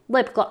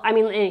 lip gloss,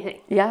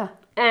 anything. Yeah.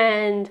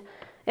 And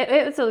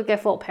it's like a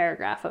full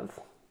paragraph of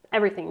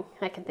everything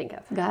I can think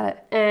of. Got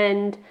it.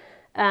 And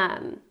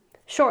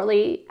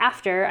shortly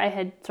after I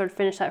had sort of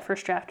finished that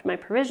first draft of my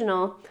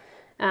provisional,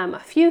 a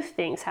few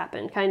things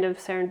happened kind of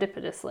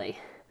serendipitously.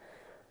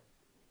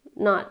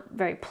 Not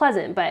very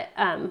pleasant, but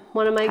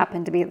one of my...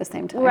 Happened to be at the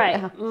same time.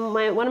 Right. Yeah.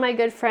 One of my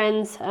good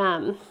friends,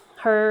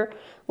 her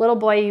little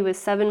boy, he was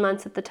 7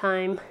 months at the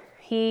time,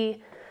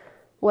 he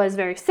was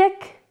very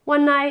sick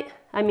one night.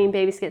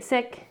 Babies get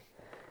sick.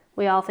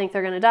 We all think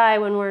they're going to die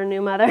when we're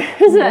new mothers.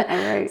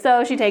 Right.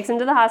 So she takes him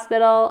to the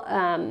hospital,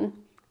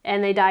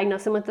 and they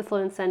diagnose him with the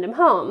flu and send him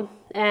home.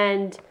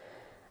 And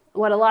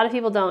what a lot of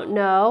people don't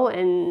know,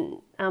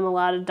 and a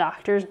lot of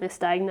doctors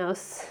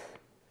misdiagnose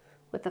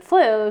with the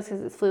flu, because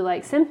it's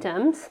flu-like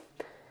symptoms,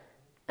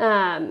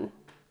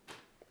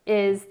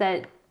 is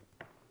that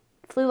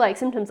flu-like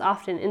symptoms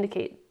often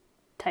indicate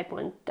type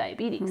 1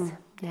 diabetes.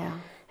 Yeah.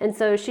 And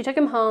so she took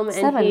him home. And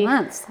 7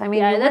 months.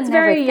 that's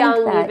very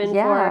young even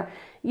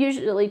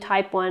usually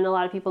type 1, a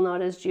lot of people know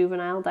it as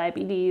juvenile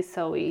diabetes,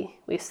 so we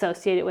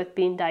associate it with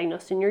being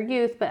diagnosed in your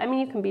youth. But I mean,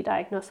 you can be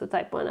diagnosed with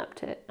type 1 up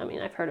to, I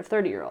mean, I've heard of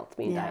 30-year-olds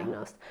being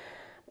diagnosed.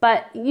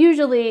 But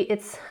usually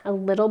it's a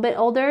little bit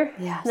older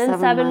than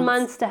 7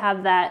 months to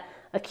have that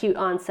acute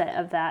onset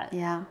of that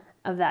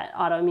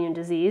autoimmune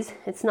disease.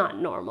 It's not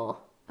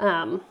normal.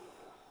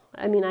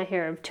 I mean, I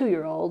hear of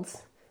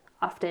 2-year-olds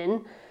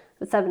often,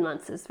 but 7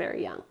 months is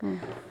very young.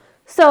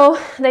 So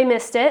they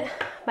missed it.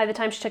 By the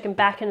time she took him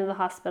back into the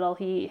hospital,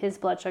 his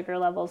blood sugar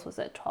levels was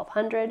at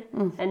 1,200,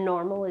 and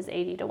normal is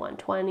 80 to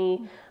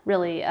 120.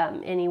 Really,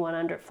 anyone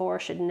under 4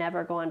 should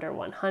never go under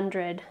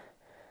 100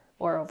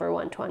 or over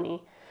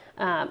 120.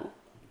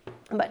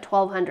 But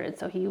 1,200,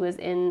 so he was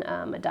in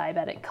a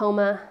diabetic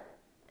coma,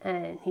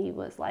 and he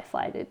was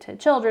life-flighted to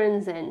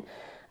Children's and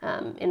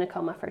in a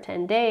coma for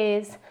 10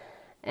 days.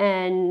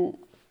 And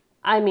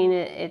I mean,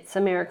 it's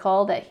a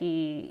miracle that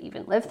he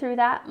even lived through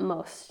that.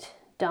 Most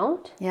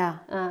don't. Yeah.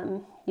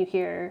 You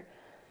hear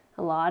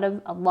a lot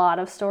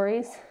of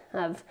stories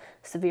of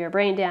severe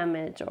brain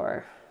damage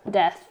or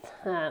death.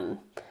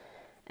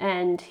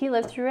 And he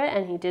lived through it,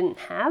 and he didn't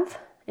have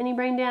any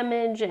brain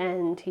damage,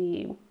 and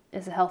he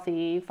is a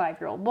healthy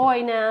 5-year-old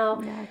boy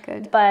now. Yeah,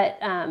 good. But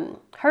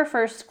her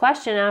first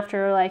question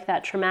after like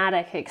that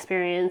traumatic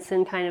experience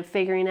and kind of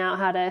figuring out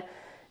how to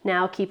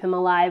now keep him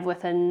alive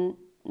with a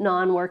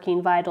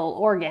non-working vital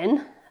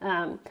organ,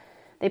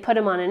 they put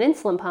him on an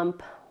insulin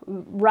pump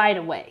right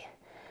away.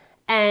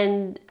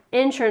 And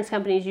insurance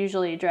companies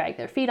usually drag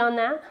their feet on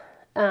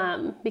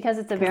that because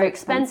it's a very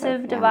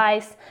expensive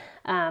device.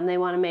 They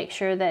want to make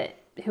sure that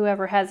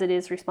whoever has it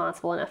is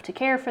responsible enough to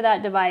care for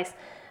that device,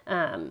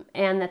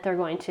 and that they're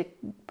going to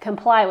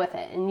comply with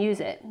it and use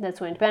it. That's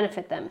going to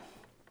benefit them.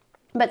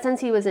 But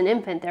since he was an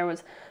infant, there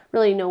was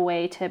really no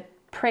way to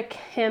prick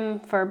him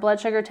for blood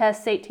sugar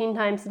tests 18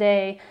 times a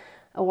day,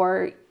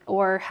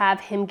 or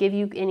have him give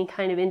you any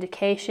kind of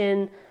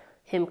indication.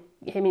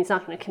 He's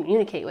not going to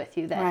communicate with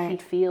you that he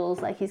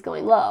feels like he's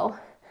going low.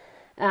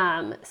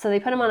 So they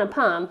put him on a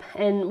pump,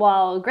 and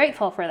while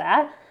grateful for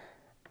that,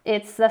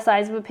 it's the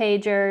size of a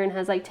pager and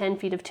has like 10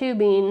 feet of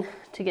tubing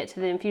to get to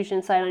the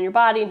infusion site on your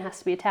body and has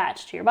to be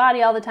attached to your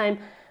body all the time.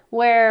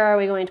 Where are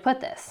we going to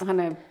put this? On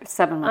a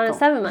 7-month-old. On a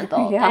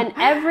 7-month-old. And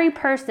every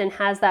person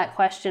has that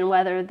question,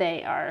 whether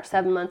they are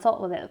 7 months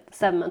old. Well, the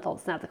 7-month-old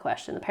is not the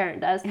question. The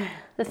parent does.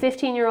 The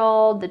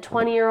 15-year-old, the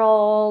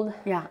 20-year-old.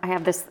 Yeah, I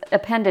have this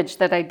appendage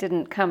that I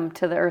didn't come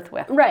to the earth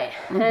with. Right.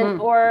 And,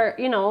 or,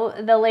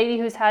 the lady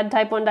who's had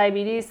type 1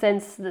 diabetes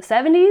since the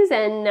 70s,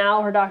 and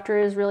now her doctor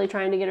is really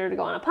trying to get her to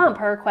go on a pump.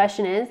 Her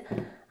question is, I don't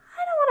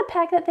want to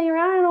pack that thing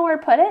around. I don't know where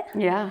to put it.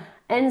 Yeah.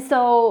 And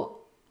so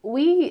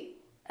we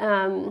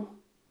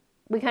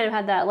kind of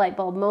had that light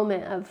bulb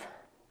moment of,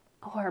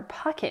 our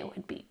pocket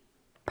would be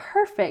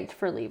perfect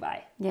for Levi.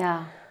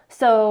 Yeah.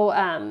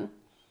 So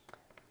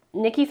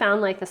Nikki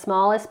found like the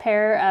smallest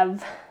pair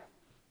of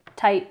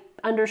tight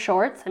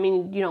undershorts. I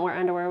mean, you don't wear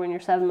underwear when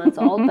you're 7 months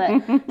old,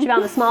 but she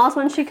found the smallest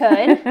one she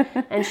could,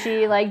 and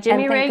she like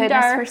Jimmy rigged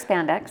our for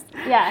spandex.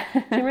 Yeah,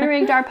 Jimmy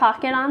rigged our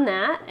pocket on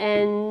that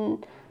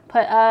and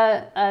put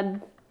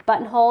a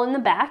buttonhole in the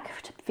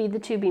back to feed the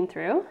tubing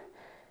through,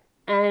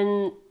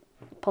 and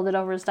pulled it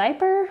over his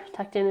diaper,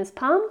 tucked in his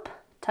pump,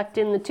 tucked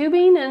in the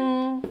tubing,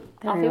 and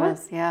there off he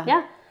was. Yeah.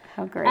 Yeah.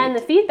 How great. And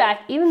the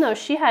feedback, even though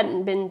she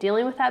hadn't been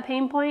dealing with that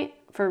pain point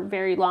for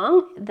very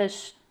long,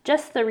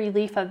 just the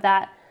relief of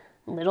that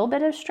little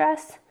bit of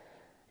stress,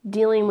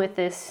 dealing with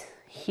this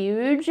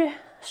huge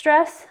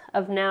stress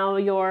of now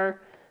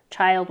your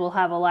child will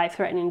have a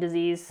life-threatening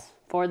disease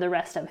for the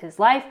rest of his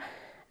life,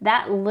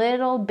 that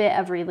little bit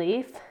of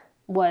relief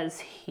was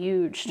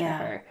huge to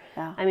her.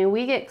 Yeah. I mean,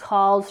 we get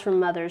calls from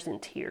mothers in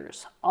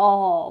tears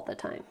all the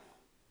time.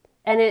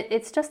 And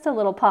it's just a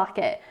little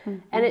pocket.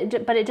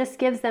 And but it just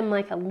gives them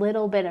like a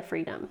little bit of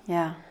freedom.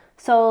 Yeah.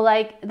 So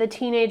like the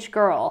teenage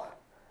girl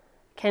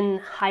can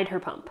hide her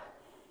pump.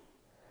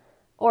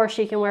 Or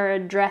she can wear a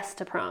dress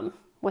to prom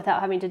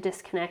without having to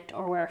disconnect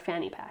or wear a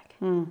fanny pack.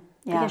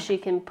 Because she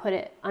can put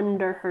it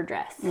under her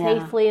dress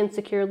safely and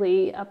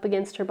securely up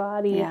against her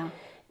body. Yeah.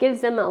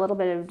 Gives them a little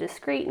bit of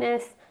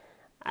discreetness.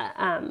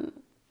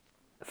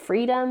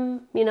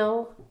 Freedom,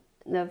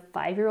 the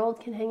 5-year-old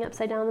can hang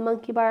upside down the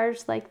monkey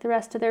bars like the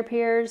rest of their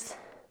peers,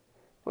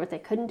 where they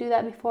couldn't do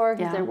that before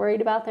because they're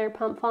worried about their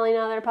pump falling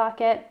out of their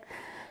pocket.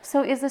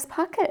 So is this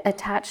pocket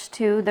attached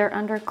to their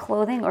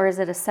underclothing, or is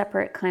it a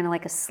separate kind of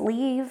like a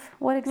sleeve?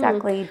 What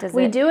exactly does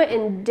We do it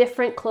in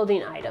different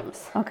clothing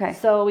items. Okay.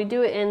 So we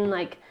do it in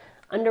like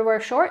underwear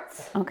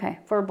shorts. Okay.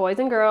 For boys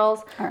and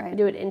girls. All right. We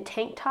do it in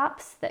tank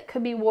tops that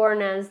could be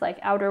worn as like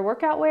outer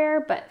workout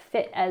wear, but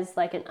fit as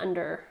like an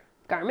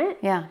undergarment.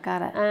 Yeah,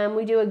 got it.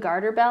 We do a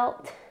garter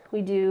belt.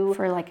 We do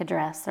for like a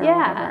dress or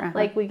whatever.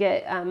 Like we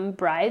get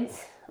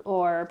brides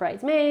or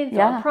bridesmaids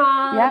or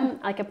prom,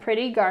 like a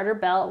pretty garter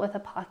belt with a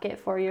pocket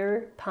for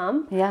your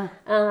pump. Yeah.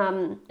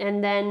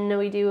 And then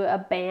we do a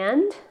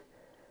band,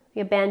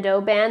 a bandeau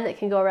band that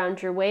can go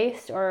around your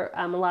waist, or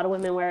a lot of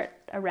women wear it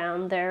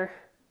around their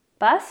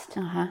bust.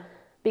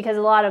 because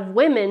a lot of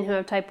women who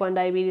have type 1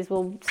 diabetes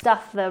will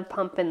stuff the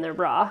pump in their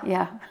bra.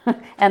 Yeah.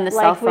 And the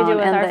cell Like we phone do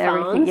with and our the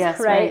everything. phones, Yes,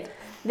 right?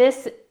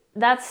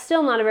 That's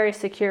still not a very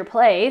secure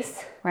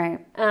place. Right.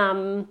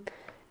 And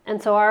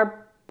so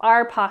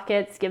our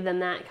pockets give them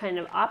that kind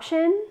of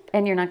option.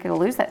 And you're not going to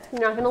lose it.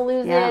 You're not going to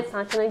lose Yeah. it. It's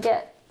not going to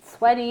get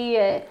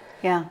sweaty.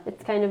 Yeah.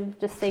 It's kind of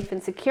just safe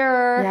and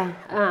secure.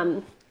 Yeah.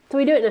 So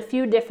we do it in a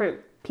few different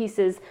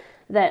pieces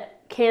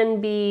that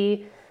can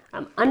be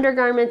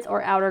undergarments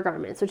or outer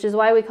garments, which is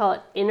why we call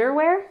it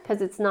innerwear,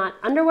 because it's not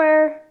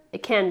underwear.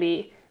 It can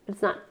be, but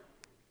it's not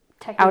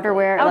technically.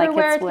 Outerwear, Outerwear like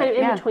is it's kind of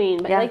in yeah.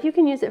 between, but Yeah. like you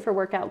can use it for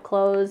workout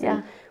clothes. Yeah.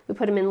 And we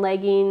put them in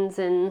leggings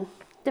and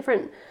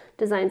different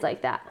designs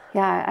like that.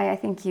 Yeah, I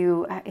think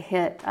you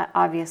hit,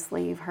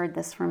 obviously, you've heard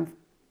this from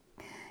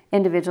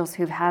individuals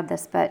who've had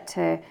this, but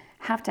to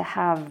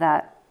have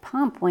that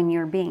pump when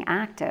you're being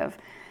active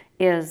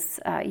is,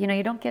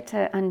 you don't get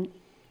to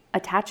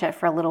attach it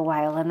for a little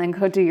while and then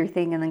go do your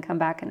thing and then come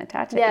back and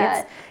attach it.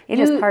 Yeah, It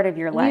is part of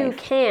your life. You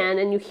can,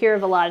 and you hear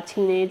of a lot of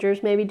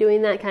teenagers maybe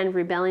doing that, kind of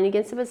rebelling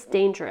against it, but it's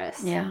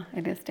dangerous. Yeah,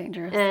 it is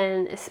dangerous.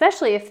 And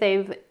especially if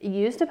they've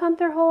used a pump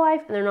their whole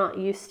life and they're not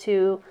used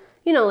to,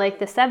 like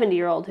the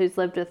 70-year-old who's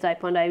lived with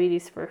type 1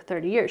 diabetes for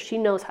 30 years, she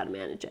knows how to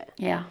manage it.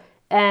 Yeah.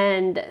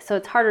 And so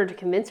it's harder to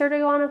convince her to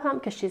go on a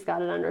pump because she's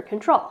got it under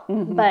control.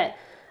 Mm-hmm. But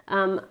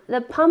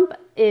the pump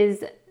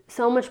is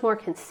so much more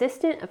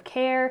consistent of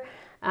care.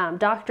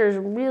 Doctors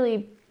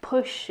really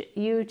push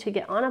you to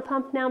get on a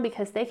pump now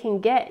because they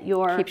can get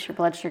Keeps your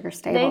blood sugar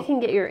stable. They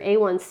can get your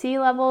A1C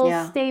levels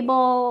Yeah.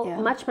 stable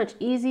Yeah. much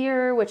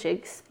easier, which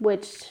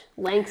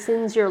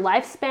lengthens your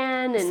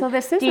lifespan and So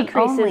this isn't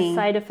decreases only-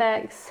 side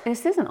effects.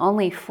 This isn't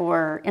only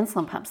for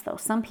insulin pumps, though.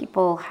 Some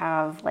people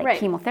have like Right.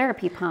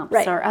 chemotherapy pumps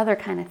Right. or other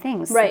kind of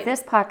things. Right. So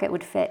this pocket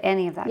would fit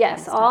any of that.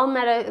 Yes, kind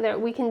of stuff.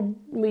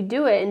 we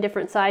do it in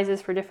different sizes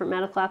for different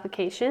medical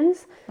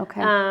applications.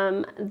 Okay.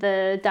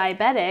 The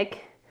diabetic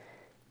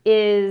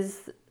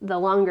is the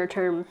longer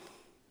term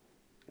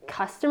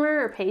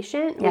customer or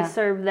patient. Yeah. We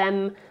serve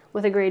them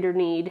with a greater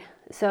need.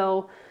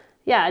 So,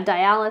 yeah,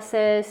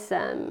 dialysis,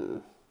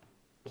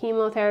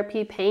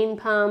 chemotherapy, pain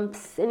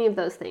pumps, any of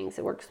those things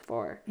it works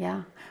for.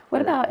 Yeah.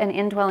 What about an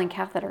indwelling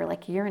catheter,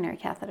 like a urinary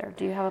catheter?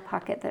 Do you have a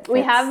pocket that fits?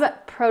 We have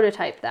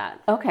prototyped that.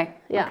 Okay.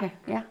 Yeah. Okay.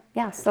 Yeah.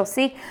 Yeah. So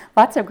see,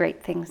 lots of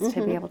great things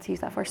to be able to use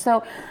that for.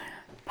 So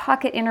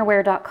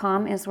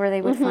pocketinnerwear.com is where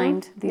they would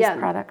find these Yeah.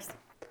 products.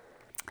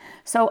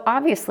 So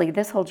obviously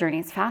this whole journey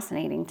is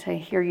fascinating to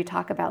hear you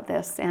talk about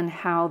this and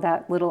how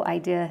that little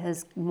idea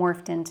has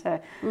morphed into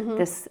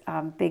this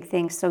big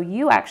thing. So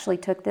you actually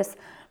took this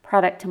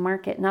product to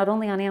market not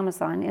only on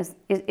Amazon, is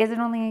it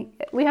only...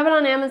 We have it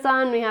on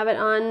Amazon. We have it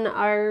on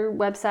our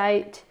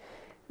website.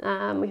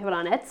 We have it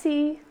on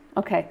Etsy.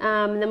 Okay.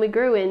 And then we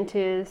grew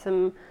into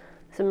some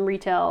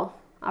retail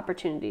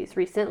opportunities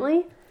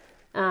recently.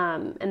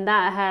 And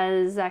that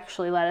has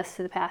actually led us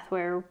to the path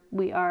where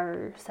we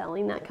are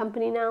selling that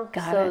company now.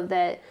 Got so it.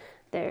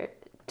 that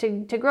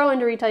to grow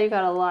into retail, you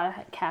got a lot of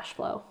cash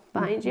flow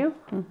behind you.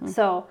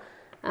 So,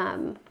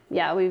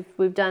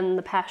 we've done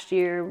the past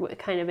year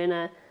kind of in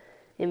a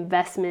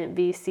investment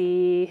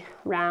VC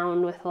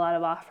round with a lot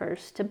of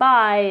offers to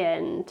buy,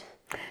 and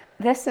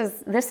This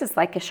is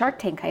like a Shark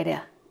Tank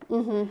idea.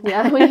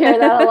 yeah, we hear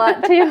that a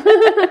lot too.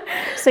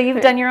 So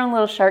you've done your own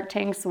little Shark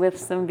Tanks with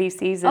some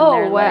VCs in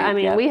there.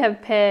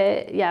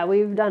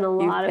 We've done a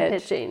lot of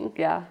pitched. pitching.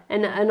 Yeah.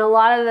 And a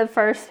lot of the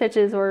first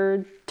pitches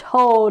were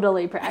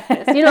totally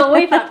practiced. We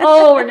thought,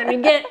 we're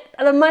going to get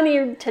the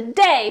money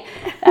today.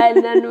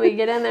 And then we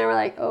get in there, we're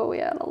like, we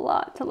had a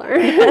lot to learn.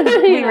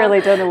 We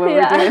really don't know what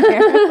we're doing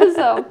here.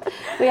 So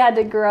we had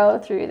to grow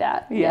through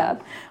that. Yeah.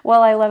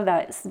 Well, I love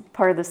that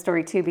part of the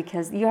story too,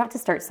 because you have to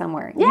start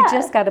somewhere. You Yeah.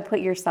 just got to put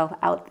yourself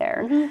out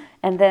there.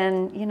 And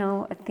then,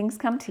 things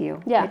come to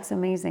you. Yeah. It's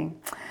amazing.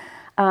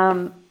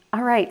 All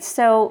right.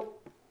 So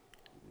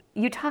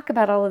you talk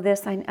about all of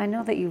this. I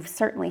know that you've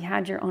certainly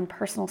had your own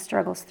personal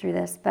struggles through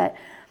this, but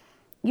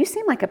you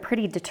seem like a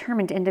pretty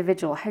determined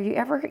individual. Have you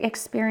ever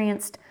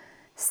experienced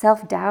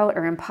self-doubt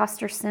or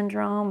imposter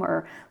syndrome,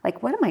 or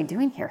like, what am I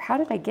doing here? How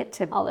did I get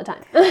to... All the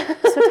time.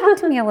 So talk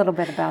to me a little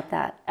bit about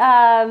that.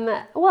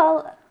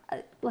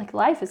 Like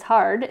life is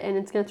hard and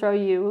it's going to throw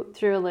you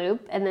through a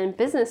loop, and then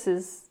business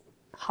is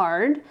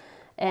hard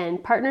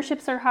and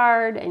partnerships are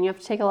hard and you have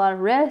to take a lot of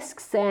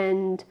risks.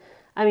 And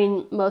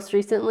most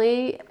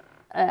recently,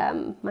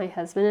 my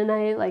husband and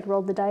I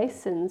rolled the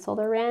dice and sold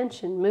our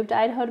ranch and moved to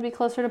Idaho to be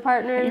closer to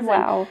partners.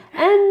 Wow.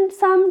 And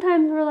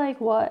sometimes we're like,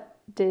 what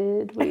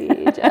did we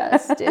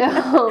just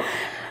do?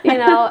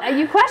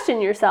 You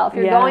question yourself.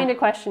 You're Yeah. going to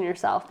question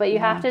yourself, but you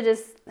have to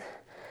just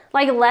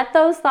let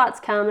those thoughts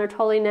come. They're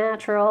totally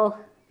natural.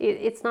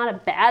 It's not a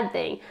bad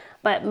thing,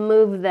 but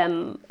move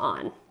them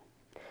on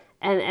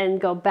and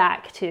go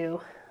back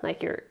to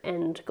your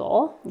end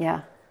goal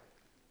Yeah.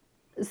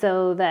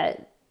 so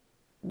that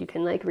you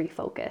can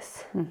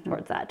refocus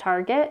towards that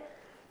target.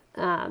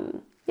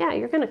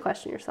 You're going to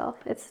question yourself.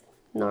 It's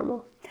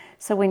normal.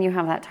 So when you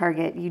have that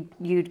target,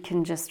 you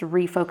can just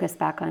refocus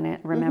back on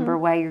it. Remember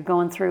why you're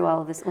going through all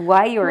of this,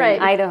 why you're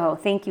in Idaho.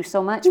 Thank you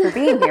so much for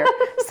being here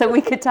so we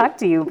could talk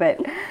to you.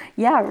 But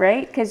yeah,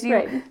 right? Because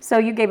so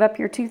you gave up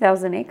your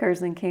 2,000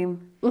 acres and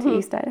came to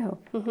East Idaho.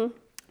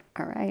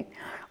 All right.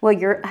 Well,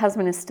 your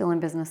husband is still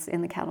in business,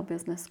 in the cattle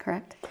business,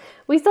 correct?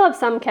 We still have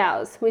some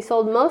cows. We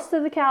sold most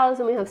of the cows,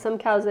 and we have some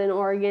cows in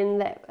Oregon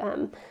that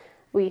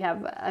we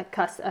have a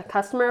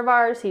customer of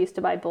ours. He used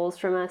to buy bulls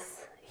from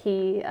us.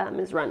 He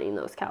is running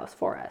those cows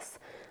for us.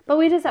 But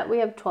we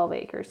have 12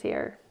 acres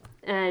here.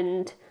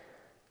 And,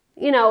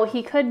 you know,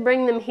 he could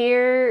bring them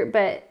here,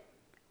 but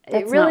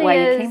That's it really not why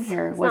is. you came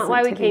here. It's not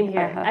why we came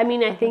here. I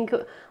mean, I think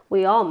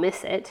we all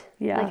miss it.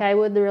 Yeah. Like, I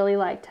would really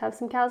like to have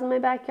some cows in my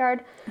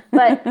backyard.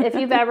 But if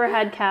you've ever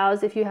had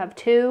cows, if you have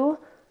 2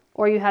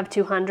 or you have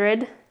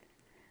 200,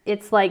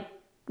 it's like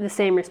the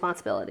same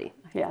responsibility.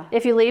 Yeah.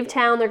 If you leave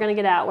town, they're going to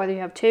get out, whether you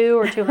have 2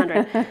 or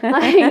 200.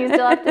 Like, you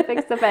still have to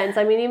fix the fence.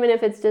 I mean, even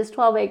if it's just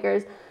 12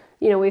 acres,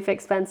 you know, we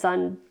fix fence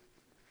on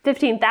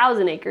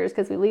 15,000 acres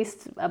because we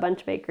leased a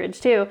bunch of acreage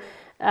too.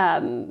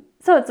 So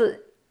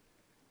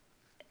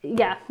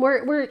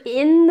we're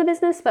in the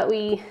business, but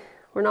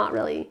we're not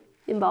really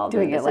involved in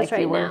the business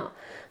right now.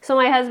 So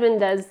my husband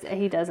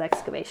does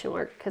excavation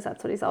work because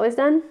that's what he's always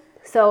done.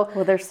 So,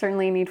 well, there's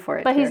certainly a need for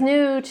it. But he's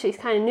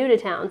kind of new to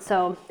town,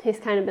 so he's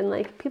kind of been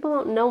like, people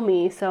don't know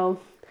me, so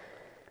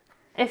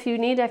if you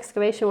need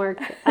excavation work,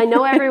 I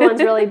know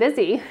everyone's really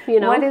busy, you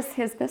know. What is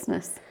his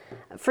business?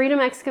 Freedom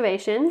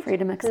Excavation.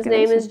 Freedom Excavation.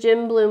 His name is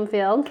Jim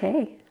Bloomfield.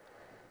 Okay.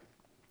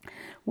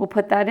 We'll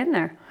put that in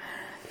there.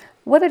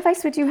 What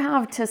advice would you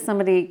have to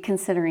somebody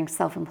considering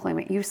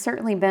self-employment? You've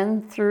certainly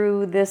been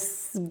through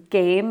this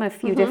game a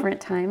few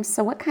different times,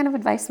 so what kind of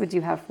advice would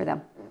you have for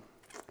them?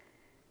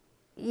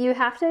 You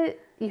have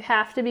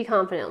to be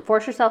confident.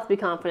 Force yourself to be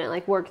confident.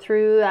 Like, work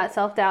through that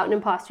self-doubt and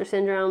imposter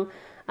syndrome.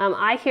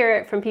 I hear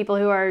it from people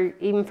who are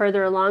even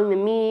further along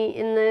than me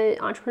in the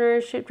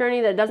entrepreneurship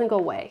journey that it doesn't go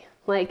away.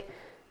 Like,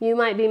 you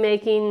might be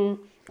making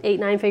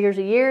 8-9 figures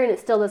a year and it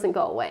still doesn't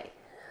go away.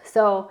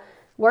 So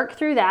work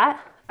through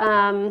that.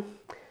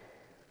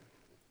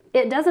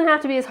 It doesn't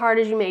have to be as hard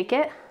as you make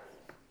it,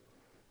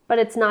 but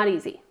it's not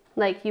easy.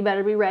 Like, you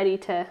better be ready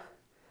to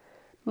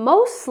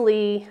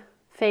mostly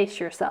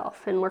face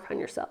yourself and work on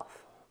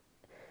yourself.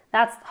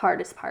 That's the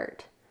hardest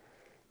part.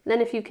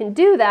 Then if you can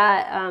do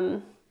that,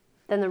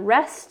 then the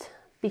rest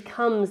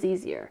becomes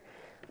easier.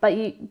 But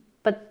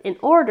in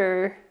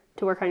order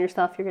to work on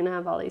yourself, you're going to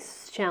have all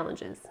these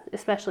challenges,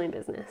 especially in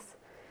business.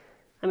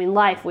 I mean,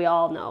 life, we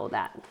all know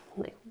that.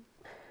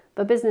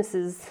 But business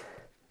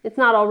it's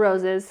not all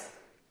roses.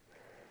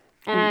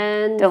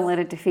 And don't let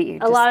it defeat you.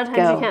 A lot of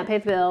times you can't pay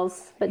the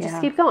bills, but just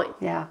keep going.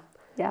 Yeah.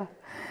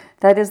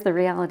 That is the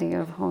reality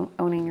of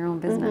owning your own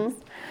business.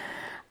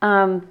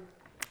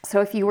 So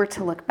if you were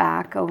to look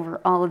back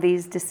over all of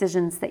these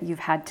decisions that you've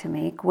had to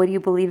make, what do you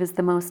believe is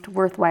the most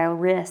worthwhile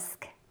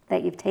risk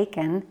that you've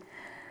taken,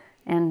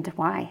 and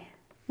why?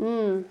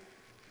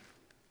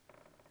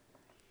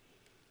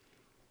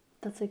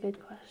 That's a good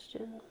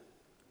question.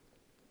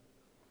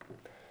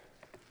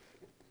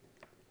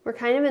 We're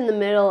kind of in the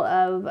middle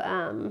of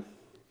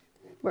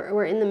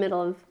we're in the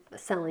middle of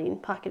selling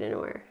Pocket of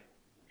Nowhere,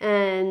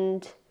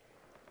 and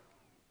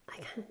I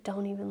kind of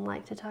don't even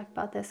like to talk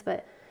about this,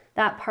 but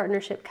that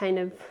partnership kind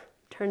of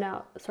turned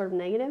out sort of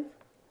negative.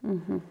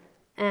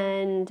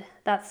 And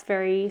that's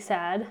very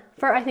sad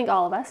for, I think,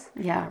 all of us.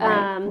 Yeah,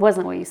 right.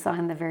 Wasn't what you saw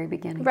in the very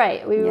beginning.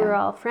 Right. We were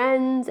all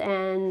friends,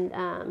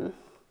 and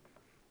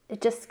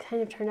it just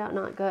kind of turned out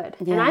not good.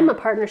 Yeah. And I'm a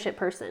partnership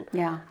person.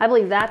 Yeah. I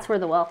believe that's where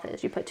the wealth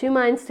is. You put 2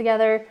 minds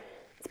together,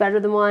 it's better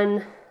than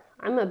one.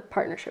 I'm a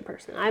partnership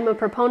person. I'm a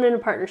proponent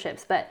of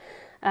partnerships, but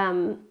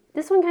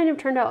this one kind of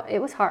turned out,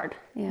 it was hard.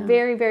 Yeah.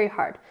 Very, very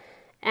hard.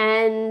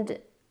 And,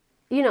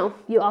 you know,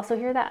 you also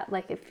hear that.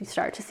 Like, if you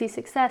start to see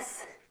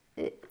success,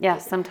 it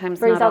sometimes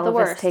brings not out the all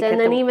of us worst. take And it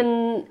then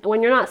even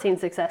when you're not seeing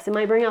success, it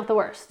might bring out the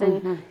worst.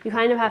 And you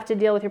kind of have to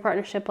deal with your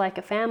partnership like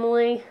a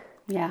family.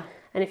 Yeah.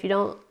 And if you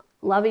don't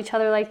love each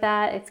other like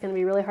that, it's going to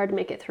be really hard to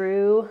make it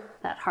through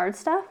that hard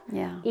stuff.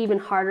 Yeah. Even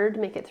harder to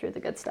make it through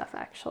the good stuff,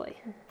 actually.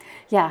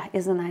 Yeah,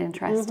 isn't that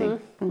interesting?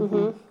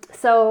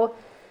 So,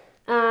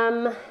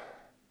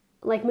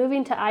 like,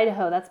 moving to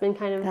Idaho, that's been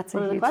kind of That's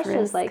one a of the huge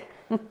questions. risk. Like,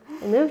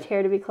 I moved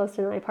here to be close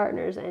to my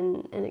partners,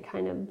 and it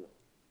kind of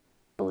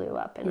blew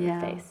up in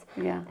our face.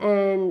 Yeah.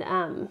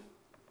 And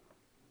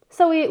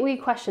so we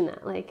question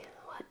that, like,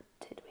 what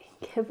did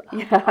we give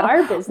up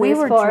our business we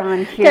were for?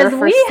 drawn here for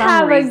we some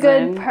have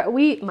reason. a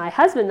good my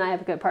husband and I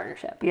have a good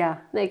partnership. Yeah.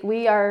 Like,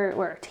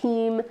 we're a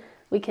team.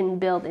 We can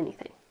build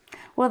anything.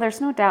 Well,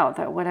 there's no doubt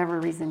that whatever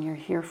reason you're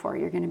here for,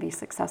 you're going to be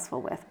successful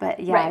with. But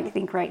yeah, Right. I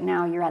think right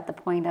now you're at the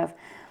point of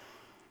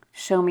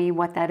show me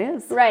what that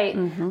is. Right.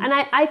 And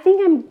I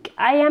think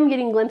I am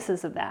getting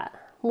glimpses of that.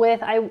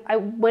 I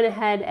went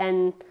ahead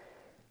and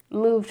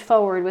moved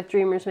forward with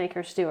Dreamers,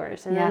 Makers,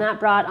 Doers. And then that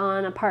brought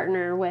on a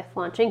partner with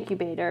Launch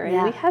Incubator.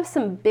 And we have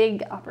some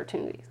big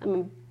opportunities. I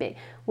mean, big.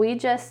 We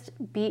just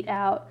beat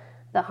out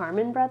the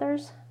Harmon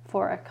brothers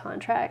for a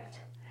contract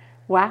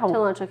Wow. to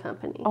launch a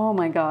company. Oh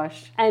my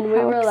gosh. And we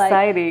How were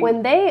exciting.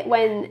 like,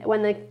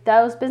 when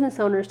those business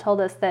owners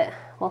told us that,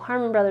 well,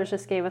 Harmon Brothers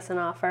just gave us an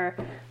offer,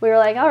 we were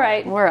like, all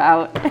right, We're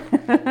out.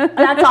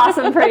 that's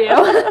awesome for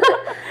you.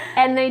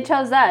 And they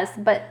chose us,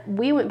 but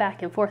we went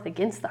back and forth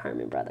against the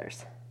Harmon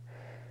Brothers.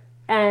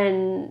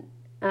 And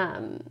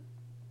I'm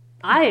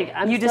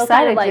You still decided,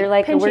 kind of like you're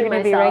like, we're pinching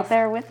going to be right myself.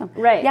 there with them.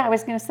 Right. Yeah, I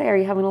was going to say, are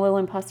you having a little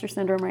imposter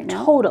syndrome right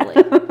now?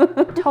 Totally.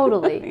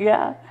 Totally.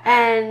 Yeah.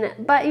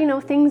 But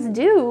things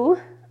do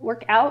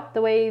work out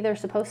the way they're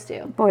supposed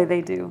to. Boy,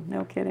 they do.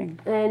 No kidding.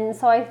 And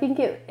so I think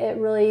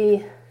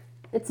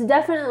it's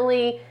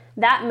definitely,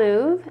 that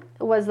move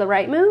was the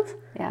right move.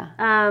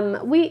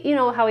 Yeah. We,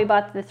 how we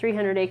bought the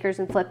 300 acres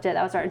and flipped it.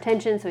 That was our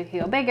intention, so we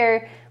could go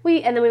bigger.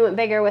 And then we went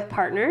bigger with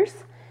partners,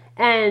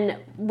 and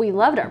we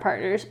loved our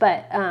partners,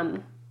 but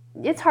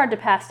it's hard to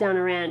pass down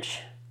a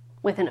ranch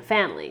within a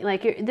family.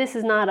 Like, this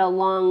is not a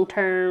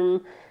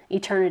long-term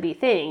eternity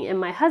thing. And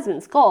my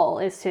husband's goal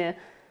is to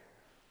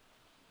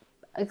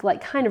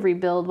like kind of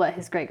rebuild what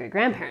his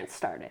great-great-grandparents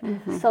started,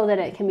 so that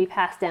it can be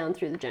passed down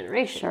through the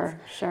generations.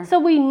 Sure. So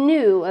we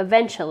knew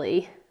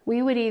eventually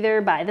we would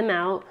either buy them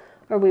out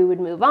or we would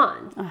move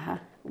on.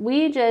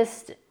 We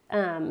just,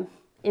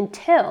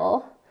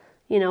 until,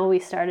 I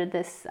started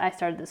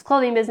this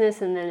clothing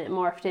business, and then it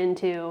morphed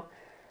into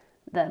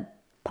the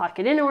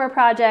pocket innerwear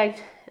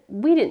project.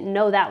 We didn't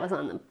know that was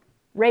on the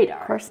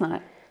radar. Of course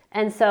not.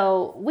 And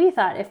so we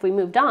thought if we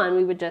moved on,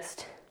 we would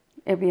just...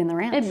 It'd be in the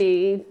ranch. It'd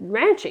be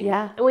ranching.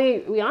 Yeah. And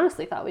we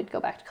honestly thought we'd go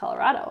back to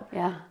Colorado.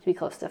 Yeah. To be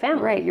close to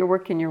family. Right, you're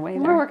working your way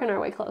there. We're working our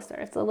way closer.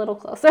 It's a little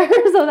closer,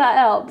 so that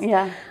helps.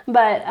 Yeah.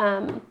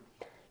 But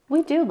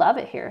we do love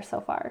it here so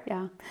far.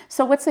 Yeah.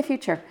 So what's the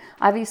future?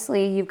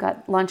 Obviously, you've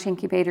got Launch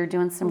Incubator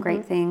doing some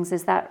great things.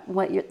 Is that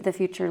what the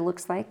future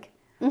looks like?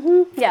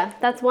 Yeah,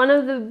 that's one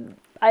of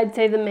I'd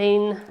say the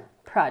main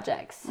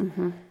projects.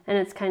 And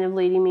it's kind of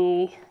leading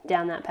me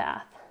down that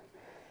path.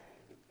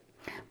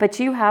 But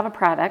you have a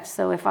product,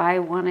 so if I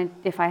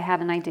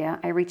had an idea,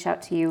 I reach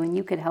out to you and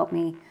you could help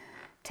me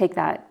take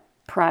that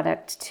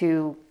product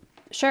to...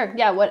 Sure,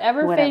 yeah,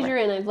 whatever phase you're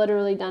in, I've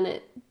literally done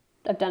it.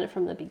 I've done it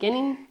from the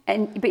beginning.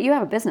 But you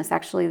have a business,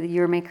 actually, that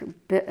you're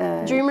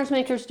Dreamers,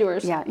 Makers,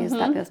 Doers. Yeah, is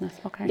that business?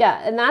 Okay.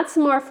 Yeah, and that's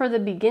more for the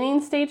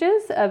beginning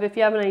stages of if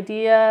you have an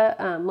idea,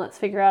 let's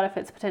figure out if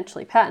it's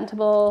potentially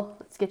patentable.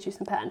 Let's get you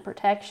some patent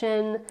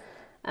protection.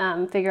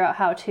 Figure out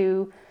how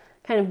to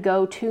kind of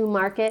go to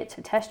market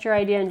to test your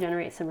idea and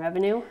generate some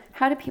revenue.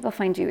 How do people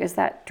find you? Is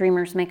that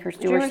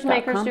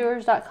DreamersMakersDoers.com?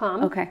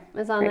 DreamersMakersDoers.com. Okay.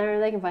 Is on there.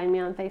 They can find me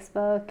on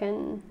Facebook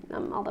and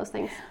all those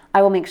things.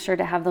 I will make sure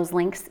to have those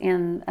links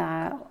in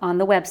on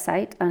the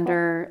website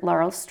under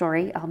Laurel's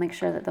story. I'll make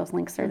sure that those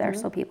links are there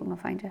so people can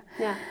find you.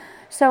 Yeah.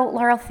 So,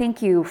 Laurel,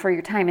 thank you for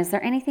your time. Is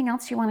there anything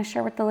else you want to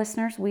share with the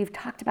listeners? We've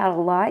talked about a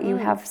lot. You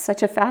have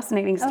such a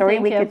fascinating story.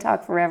 We could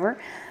talk forever.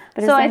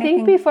 But so I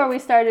think before we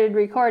started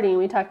recording,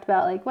 we talked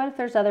about like, what if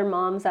there's other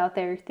moms out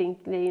there who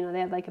think they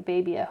have like a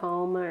baby at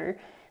home, or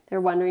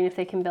they're wondering if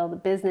they can build a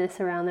business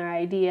around their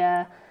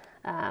idea.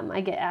 I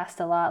get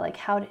asked a lot, like,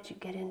 how did you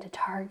get into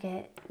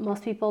Target?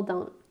 Most people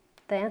don't.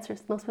 The answer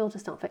is most people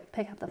just don't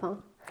pick up the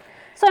phone.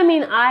 So I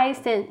mean, I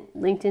sent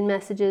LinkedIn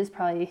messages,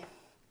 probably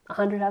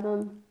 100 of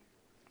them,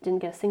 didn't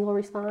get a single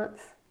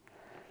response.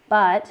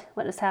 But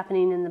what was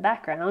happening in the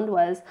background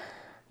was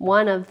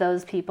one of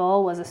those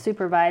people was a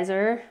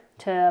supervisor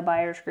to a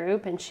buyer's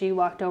group, and she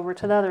walked over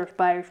to the other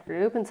buyer's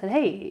group and said,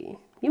 hey,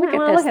 you might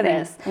want to look at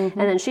this. And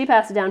then she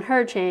passed it down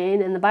her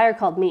chain, and the buyer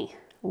called me.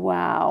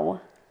 Wow.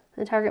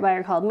 The Target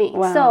buyer called me.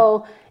 Wow.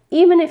 So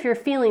even if you're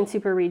feeling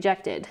super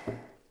rejected,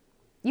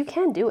 you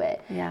can do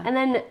it. Yeah. And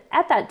then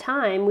at that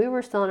time, we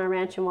were still on a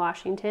ranch in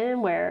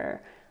Washington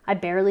where I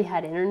barely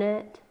had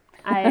internet.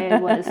 I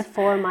was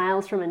 4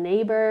 miles from a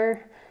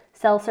neighbor.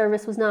 Cell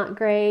service was not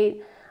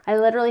great. I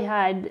literally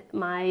had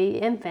my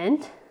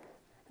infant.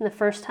 And the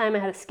first time I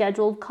had a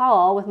scheduled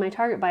call with my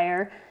Target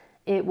buyer,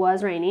 it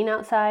was raining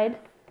outside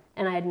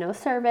and I had no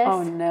service.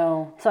 Oh,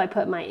 no. So I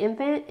put my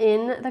infant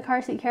in the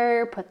car seat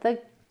carrier, put the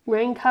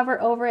rain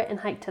cover over it, and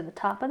hiked to the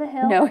top of the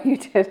hill. No, you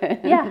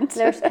didn't. Yeah,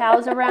 there's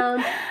cows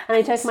around. And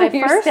I took my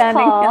first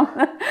call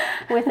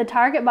with a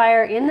Target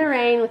buyer in the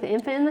rain with the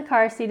infant in the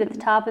car seat at the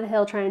top of the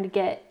hill trying to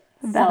get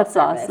cell service. That's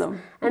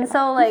awesome. And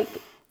so, like,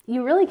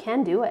 you really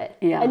can do it.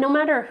 Yeah. And no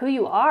matter who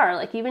you are,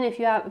 like, even if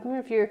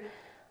you're,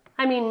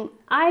 I mean,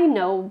 I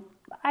know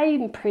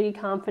I'm pretty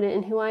confident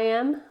in who I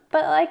am,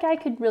 but like I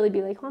could really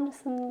be like, well, I'm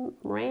just some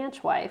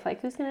ranch wife.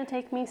 Like, who's going to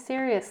take me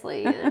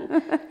seriously?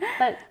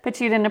 But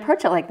you didn't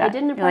approach it like that. I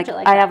didn't approach it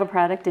like I that. have a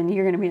product and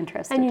you're going to be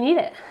interested. And you need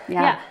it.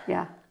 Yeah.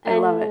 I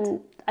love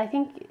it. I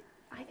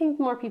think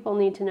more people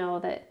need to know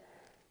that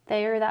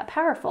they are that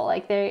powerful.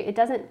 Like, it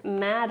doesn't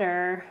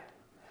matter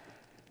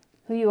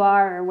who you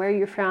are or where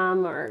you're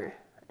from, or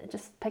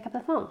just pick up the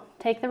phone.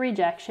 Take the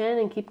rejection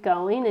and keep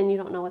going, and you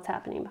don't know what's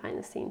happening behind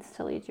the scenes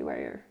to lead you where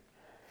you're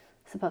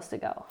supposed to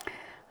go.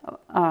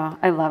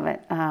 I love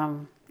it.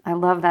 I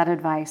love that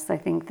advice. I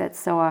think that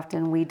so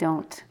often we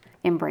don't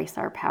embrace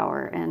our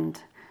power,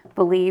 and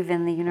believe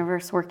in the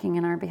universe working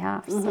in our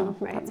behalf. So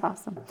right. That's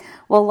awesome.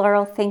 Well,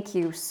 Laurel, thank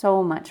you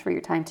so much for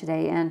your time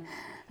today, and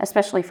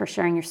especially for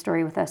sharing your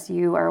story with us.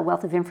 You are a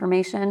wealth of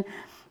information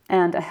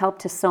and a help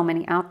to so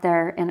many out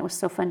there, and it was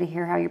so fun to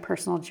hear how your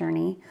personal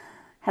journey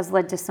has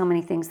led to so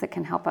many things that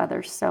can help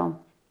others. So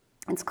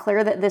it's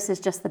clear that this is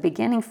just the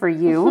beginning for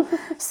you.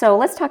 So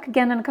let's talk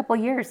again in a couple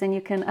of years, and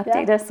you can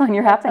update us on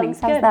your happenings.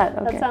 How's that?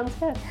 Okay. That sounds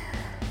good.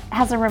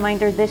 As a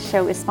reminder, this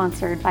show is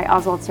sponsored by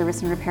Oswald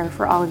Service and Repair.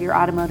 For all of your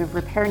automotive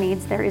repair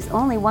needs, there is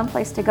only one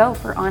place to go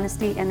for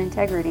honesty and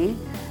integrity.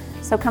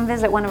 So come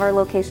visit one of our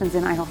locations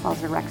in Idaho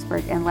Falls or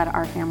Rexburg and let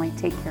our family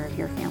take care of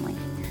your family.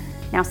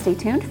 Now stay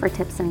tuned for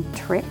tips and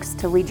tricks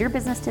to lead your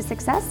business to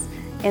success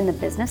in the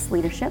Business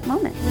Leadership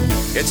Moment.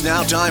 It's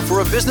now time for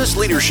a Business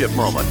Leadership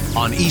Moment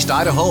on East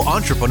Idaho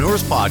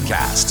Entrepreneurs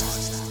Podcast.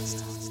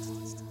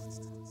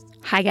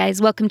 Hi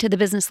guys, welcome to the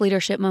Business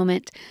Leadership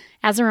Moment.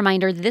 As a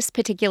reminder, this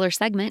particular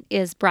segment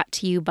is brought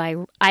to you by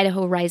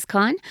Idaho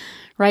RiseCon,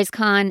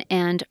 RiseCon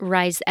and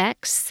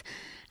RiseX.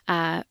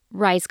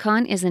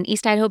 RiseCon is an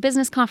East Idaho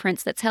business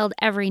conference that's held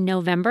every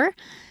November,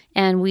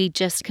 and we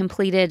just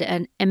completed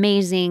an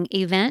amazing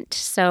event.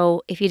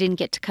 So if you didn't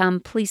get to come,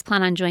 please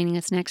plan on joining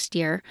us next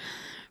year.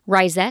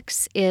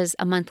 RiseX is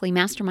a monthly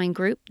mastermind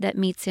group that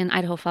meets in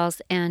Idaho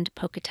Falls and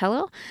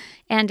Pocatello,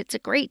 and it's a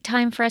great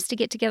time for us to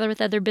get together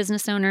with other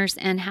business owners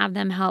and have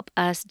them help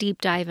us deep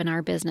dive in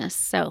our business.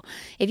 So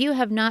if you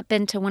have not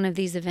been to one of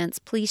these events,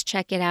 please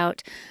check it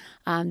out.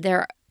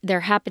 They're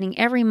happening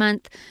every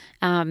month,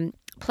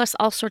 plus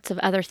all sorts of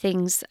other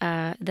things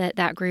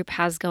that group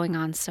has going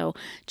on. So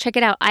check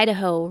it out,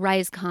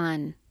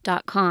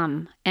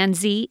 IdahoRiseCon.com, and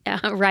Z,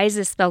 Rise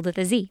is spelled with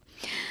a Z.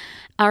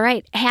 All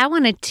right. Hey, I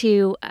wanted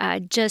to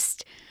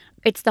it's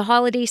the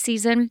holiday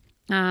season.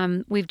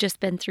 We've just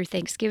been through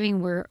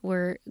Thanksgiving.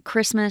 We're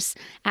Christmas.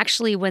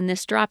 Actually, when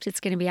this drops, it's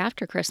going to be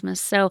after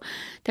Christmas. So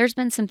there's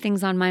been some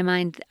things on my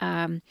mind.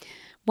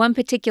 One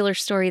particular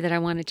story that I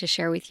wanted to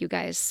share with you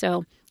guys.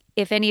 So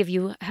if any of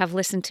you have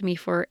listened to me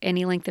for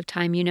any length of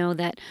time, you know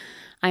that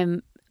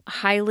I'm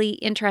highly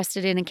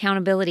interested in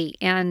accountability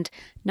and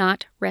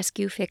not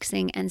rescue,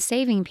 fixing, and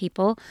saving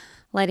people,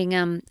 letting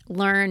them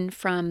learn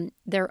from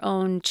their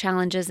own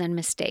challenges and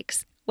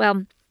mistakes.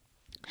 Well,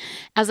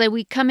 as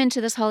we come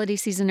into this holiday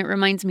season, it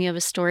reminds me of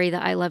a story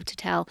that I love to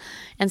tell,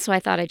 and so I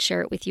thought I'd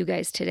share it with you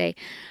guys today.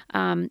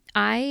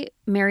 I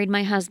married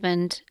my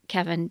husband,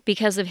 Kevin,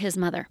 because of his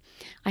mother.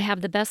 I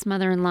have the best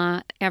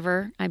mother-in-law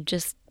ever. I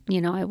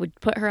would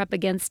put her up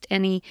against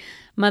any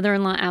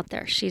mother-in-law out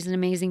there. She's an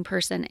amazing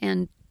person,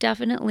 and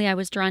definitely I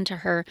was drawn to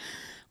her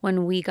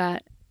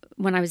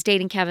when I was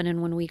dating Kevin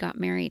and when we got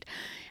married.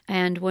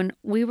 And when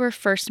we were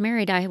first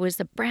married, I was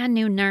a brand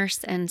new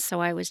nurse, and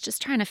so I was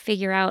just trying to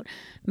figure out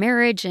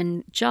marriage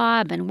and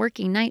job and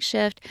working night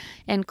shift,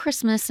 and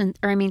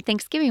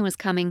Thanksgiving was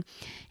coming.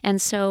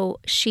 And so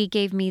she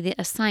gave me the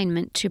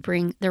assignment to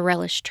bring the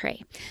relish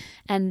tray.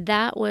 And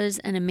that was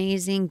an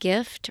amazing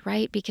gift,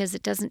 right? Because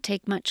it doesn't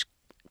take much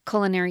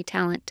culinary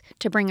talent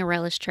to bring a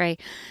relish tray,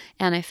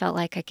 and I felt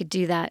like I could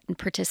do that and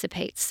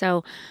participate.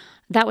 So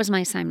that was my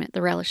assignment,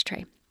 the relish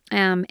tray.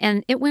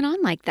 And it went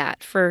on like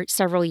that for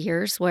several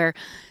years, where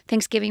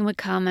Thanksgiving would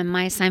come and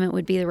my assignment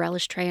would be the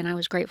relish tray, and I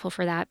was grateful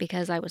for that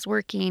because I was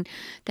working.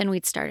 Then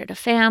we'd started a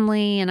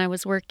family and I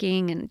was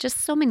working, and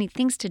just so many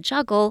things to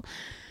juggle.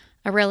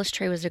 A relish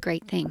tray was a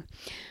great thing.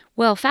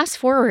 Well, fast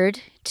forward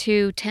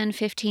to 10,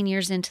 15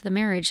 years into the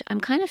marriage, I'm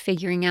kind of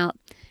figuring out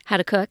how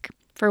to cook,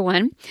 for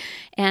one,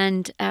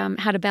 and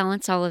how to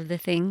balance all of the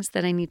things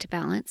that I need to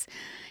balance.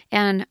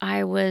 And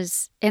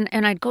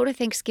I'd go to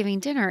Thanksgiving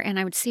dinner and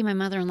I would see my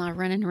mother-in-law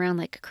running around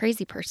like a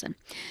crazy person.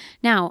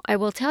 Now, I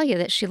will tell you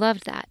that she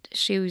loved that.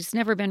 She's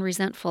never been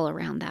resentful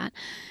around that.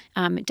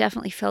 It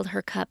definitely filled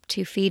her cup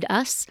to feed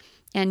us.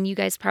 And you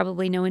guys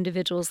probably know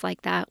individuals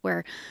like that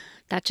where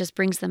that just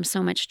brings them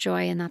so much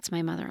joy, and that's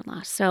my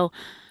mother-in-law.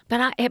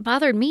 But it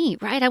bothered me,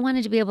 right? I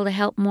wanted to be able to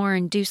help more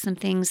and do some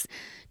things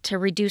to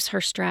reduce her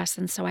stress.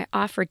 And so I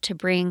offered to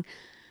bring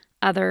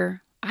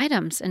other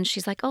items. And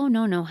she's like, oh,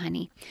 no,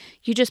 honey.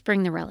 You just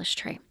bring the relish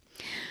tray.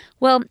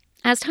 Well,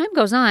 as time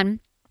goes on,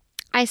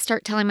 I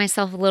start telling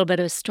myself a little bit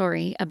of a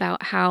story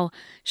about how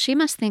she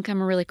must think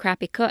I'm a really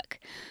crappy cook.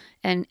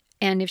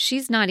 And if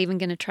she's not even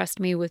going to trust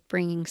me with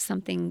bringing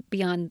something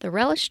beyond the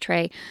relish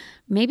tray,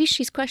 maybe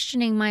she's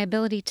questioning my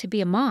ability to be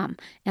a mom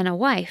and a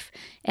wife,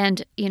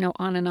 and,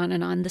 on and on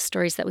and on, the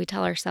stories that we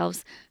tell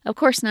ourselves. Of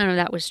course, none of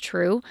that was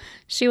true.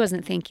 She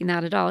wasn't thinking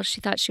that at all. She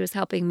thought she was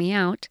helping me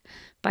out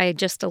by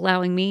just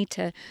allowing me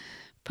to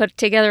put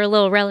together a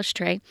little relish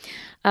tray.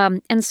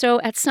 And so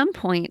at some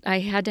point, I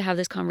had to have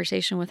this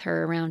conversation with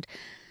her around,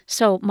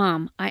 so,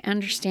 Mom, I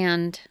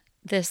understand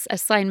this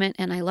assignment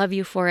and I love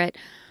you for it,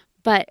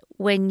 but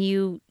when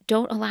you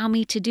don't allow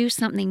me to do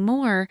something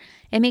more,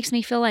 it makes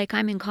me feel like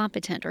I'm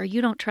incompetent, or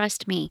you don't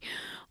trust me,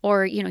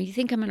 or, you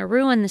think I'm going to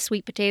ruin the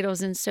sweet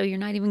potatoes, and so you're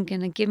not even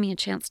going to give me a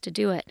chance to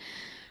do it.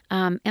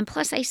 And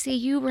plus, I see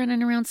you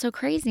running around so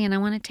crazy, and I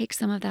want to take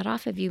some of that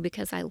off of you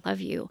because I love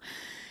you.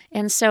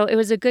 And so it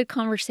was a good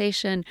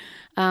conversation.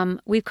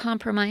 We've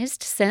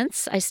compromised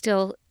since. I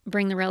still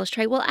bring the relish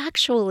tray. Well,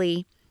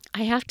 actually,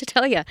 I have to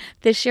tell you,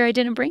 this year I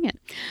didn't bring it.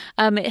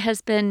 It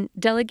has been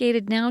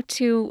delegated now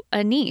to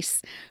a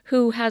niece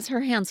who has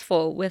her hands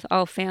full with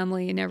all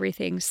family and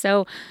everything.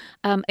 So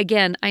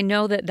again, I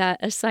know that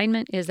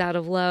assignment is out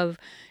of love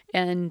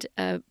and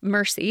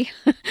mercy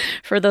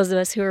for those of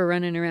us who are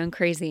running around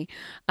crazy.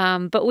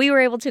 But we were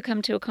able to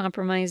come to a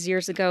compromise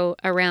years ago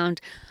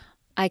around,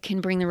 I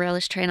can bring the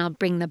relish tray and I'll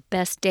bring the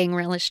best dang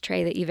relish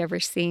tray that you've ever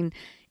seen.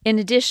 In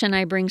addition,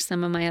 I bring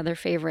some of my other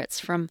favorites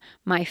from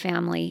my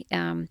family,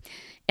 and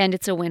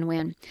it's a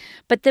win-win.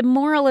 But the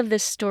moral of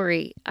this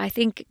story, I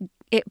think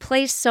it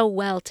plays so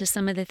well to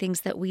some of the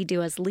things that we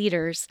do as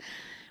leaders,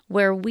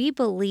 where we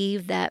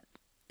believe that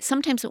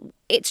sometimes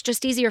it's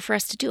just easier for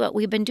us to do it.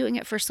 We've been doing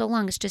it for so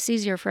long, it's just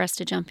easier for us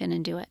to jump in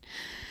and do it.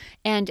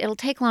 And it'll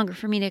take longer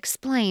for me to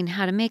explain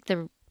how to make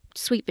the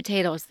sweet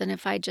potatoes than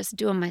if I just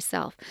do them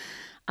myself.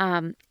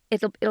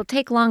 It'll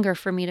take longer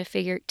for me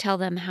to tell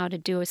them how to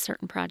do a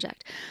certain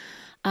project.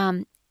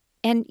 And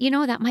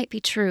that might be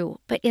true,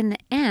 but in the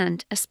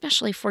end,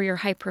 especially for your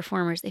high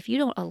performers, if you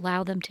don't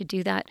allow them to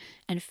do that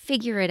and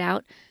figure it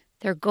out,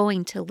 they're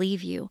going to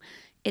leave you.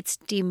 It's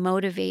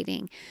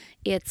demotivating.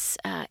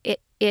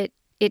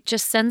 It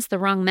just sends the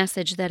wrong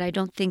message that I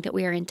don't think that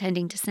we are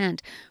intending to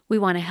send. We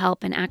want to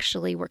help, and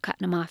actually we're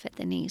cutting them off at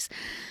the knees.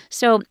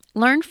 So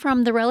learn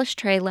from the relish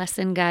tray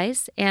lesson,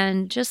 guys,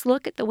 and just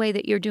look at the way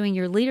that you're doing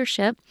your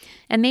leadership,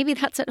 and maybe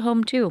that's at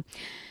home too.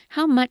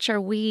 How much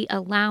are we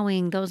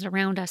allowing those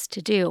around us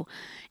to do?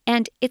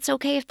 And it's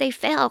okay if they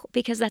fail,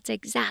 because that's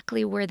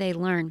exactly where they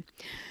learn.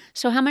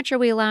 So how much are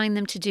we allowing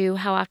them to do?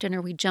 How often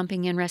are we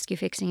jumping in, rescue,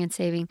 fixing, and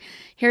saving?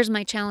 Here's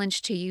my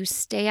challenge to you.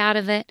 Stay out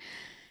of it.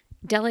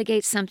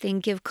 Delegate something,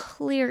 give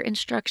clear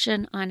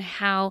instruction on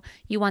how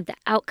you want the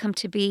outcome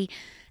to be,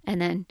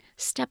 and then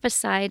step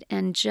aside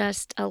and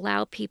just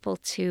allow people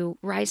to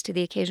rise to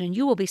the occasion.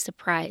 You will be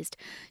surprised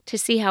to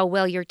see how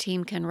well your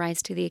team can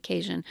rise to the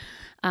occasion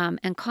and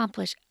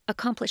accomplish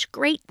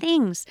great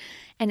things.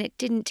 And it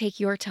didn't take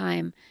your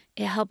time.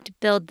 It helped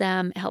build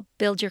them, it helped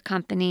build your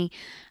company,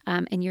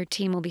 and your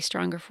team will be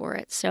stronger for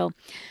it. So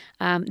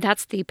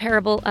that's the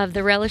parable of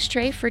the relish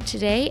tray for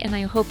today, and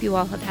I hope you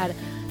all have had a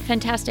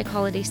fantastic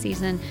holiday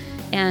season,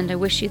 and I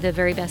wish you the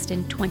very best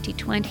in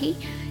 2020,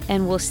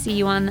 and we'll see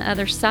you on the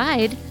other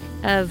side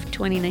of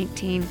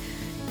 2019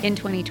 in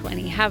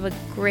 2020. Have a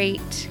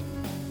great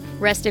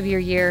rest of your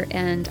year,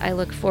 and I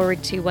look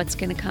forward to what's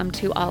going to come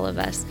to all of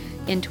us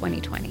in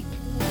 2020.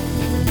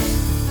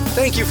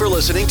 Thank you for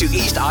listening to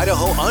East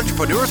Idaho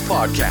Entrepreneurs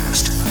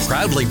Podcast,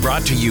 proudly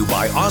brought to you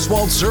by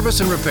Oswald Service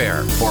and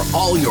Repair for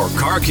all your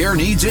car care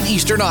needs in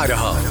Eastern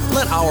Idaho.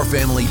 Let our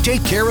family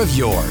take care of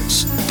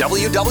yours.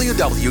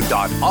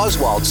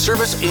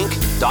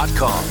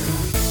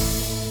 www.oswaldserviceinc.com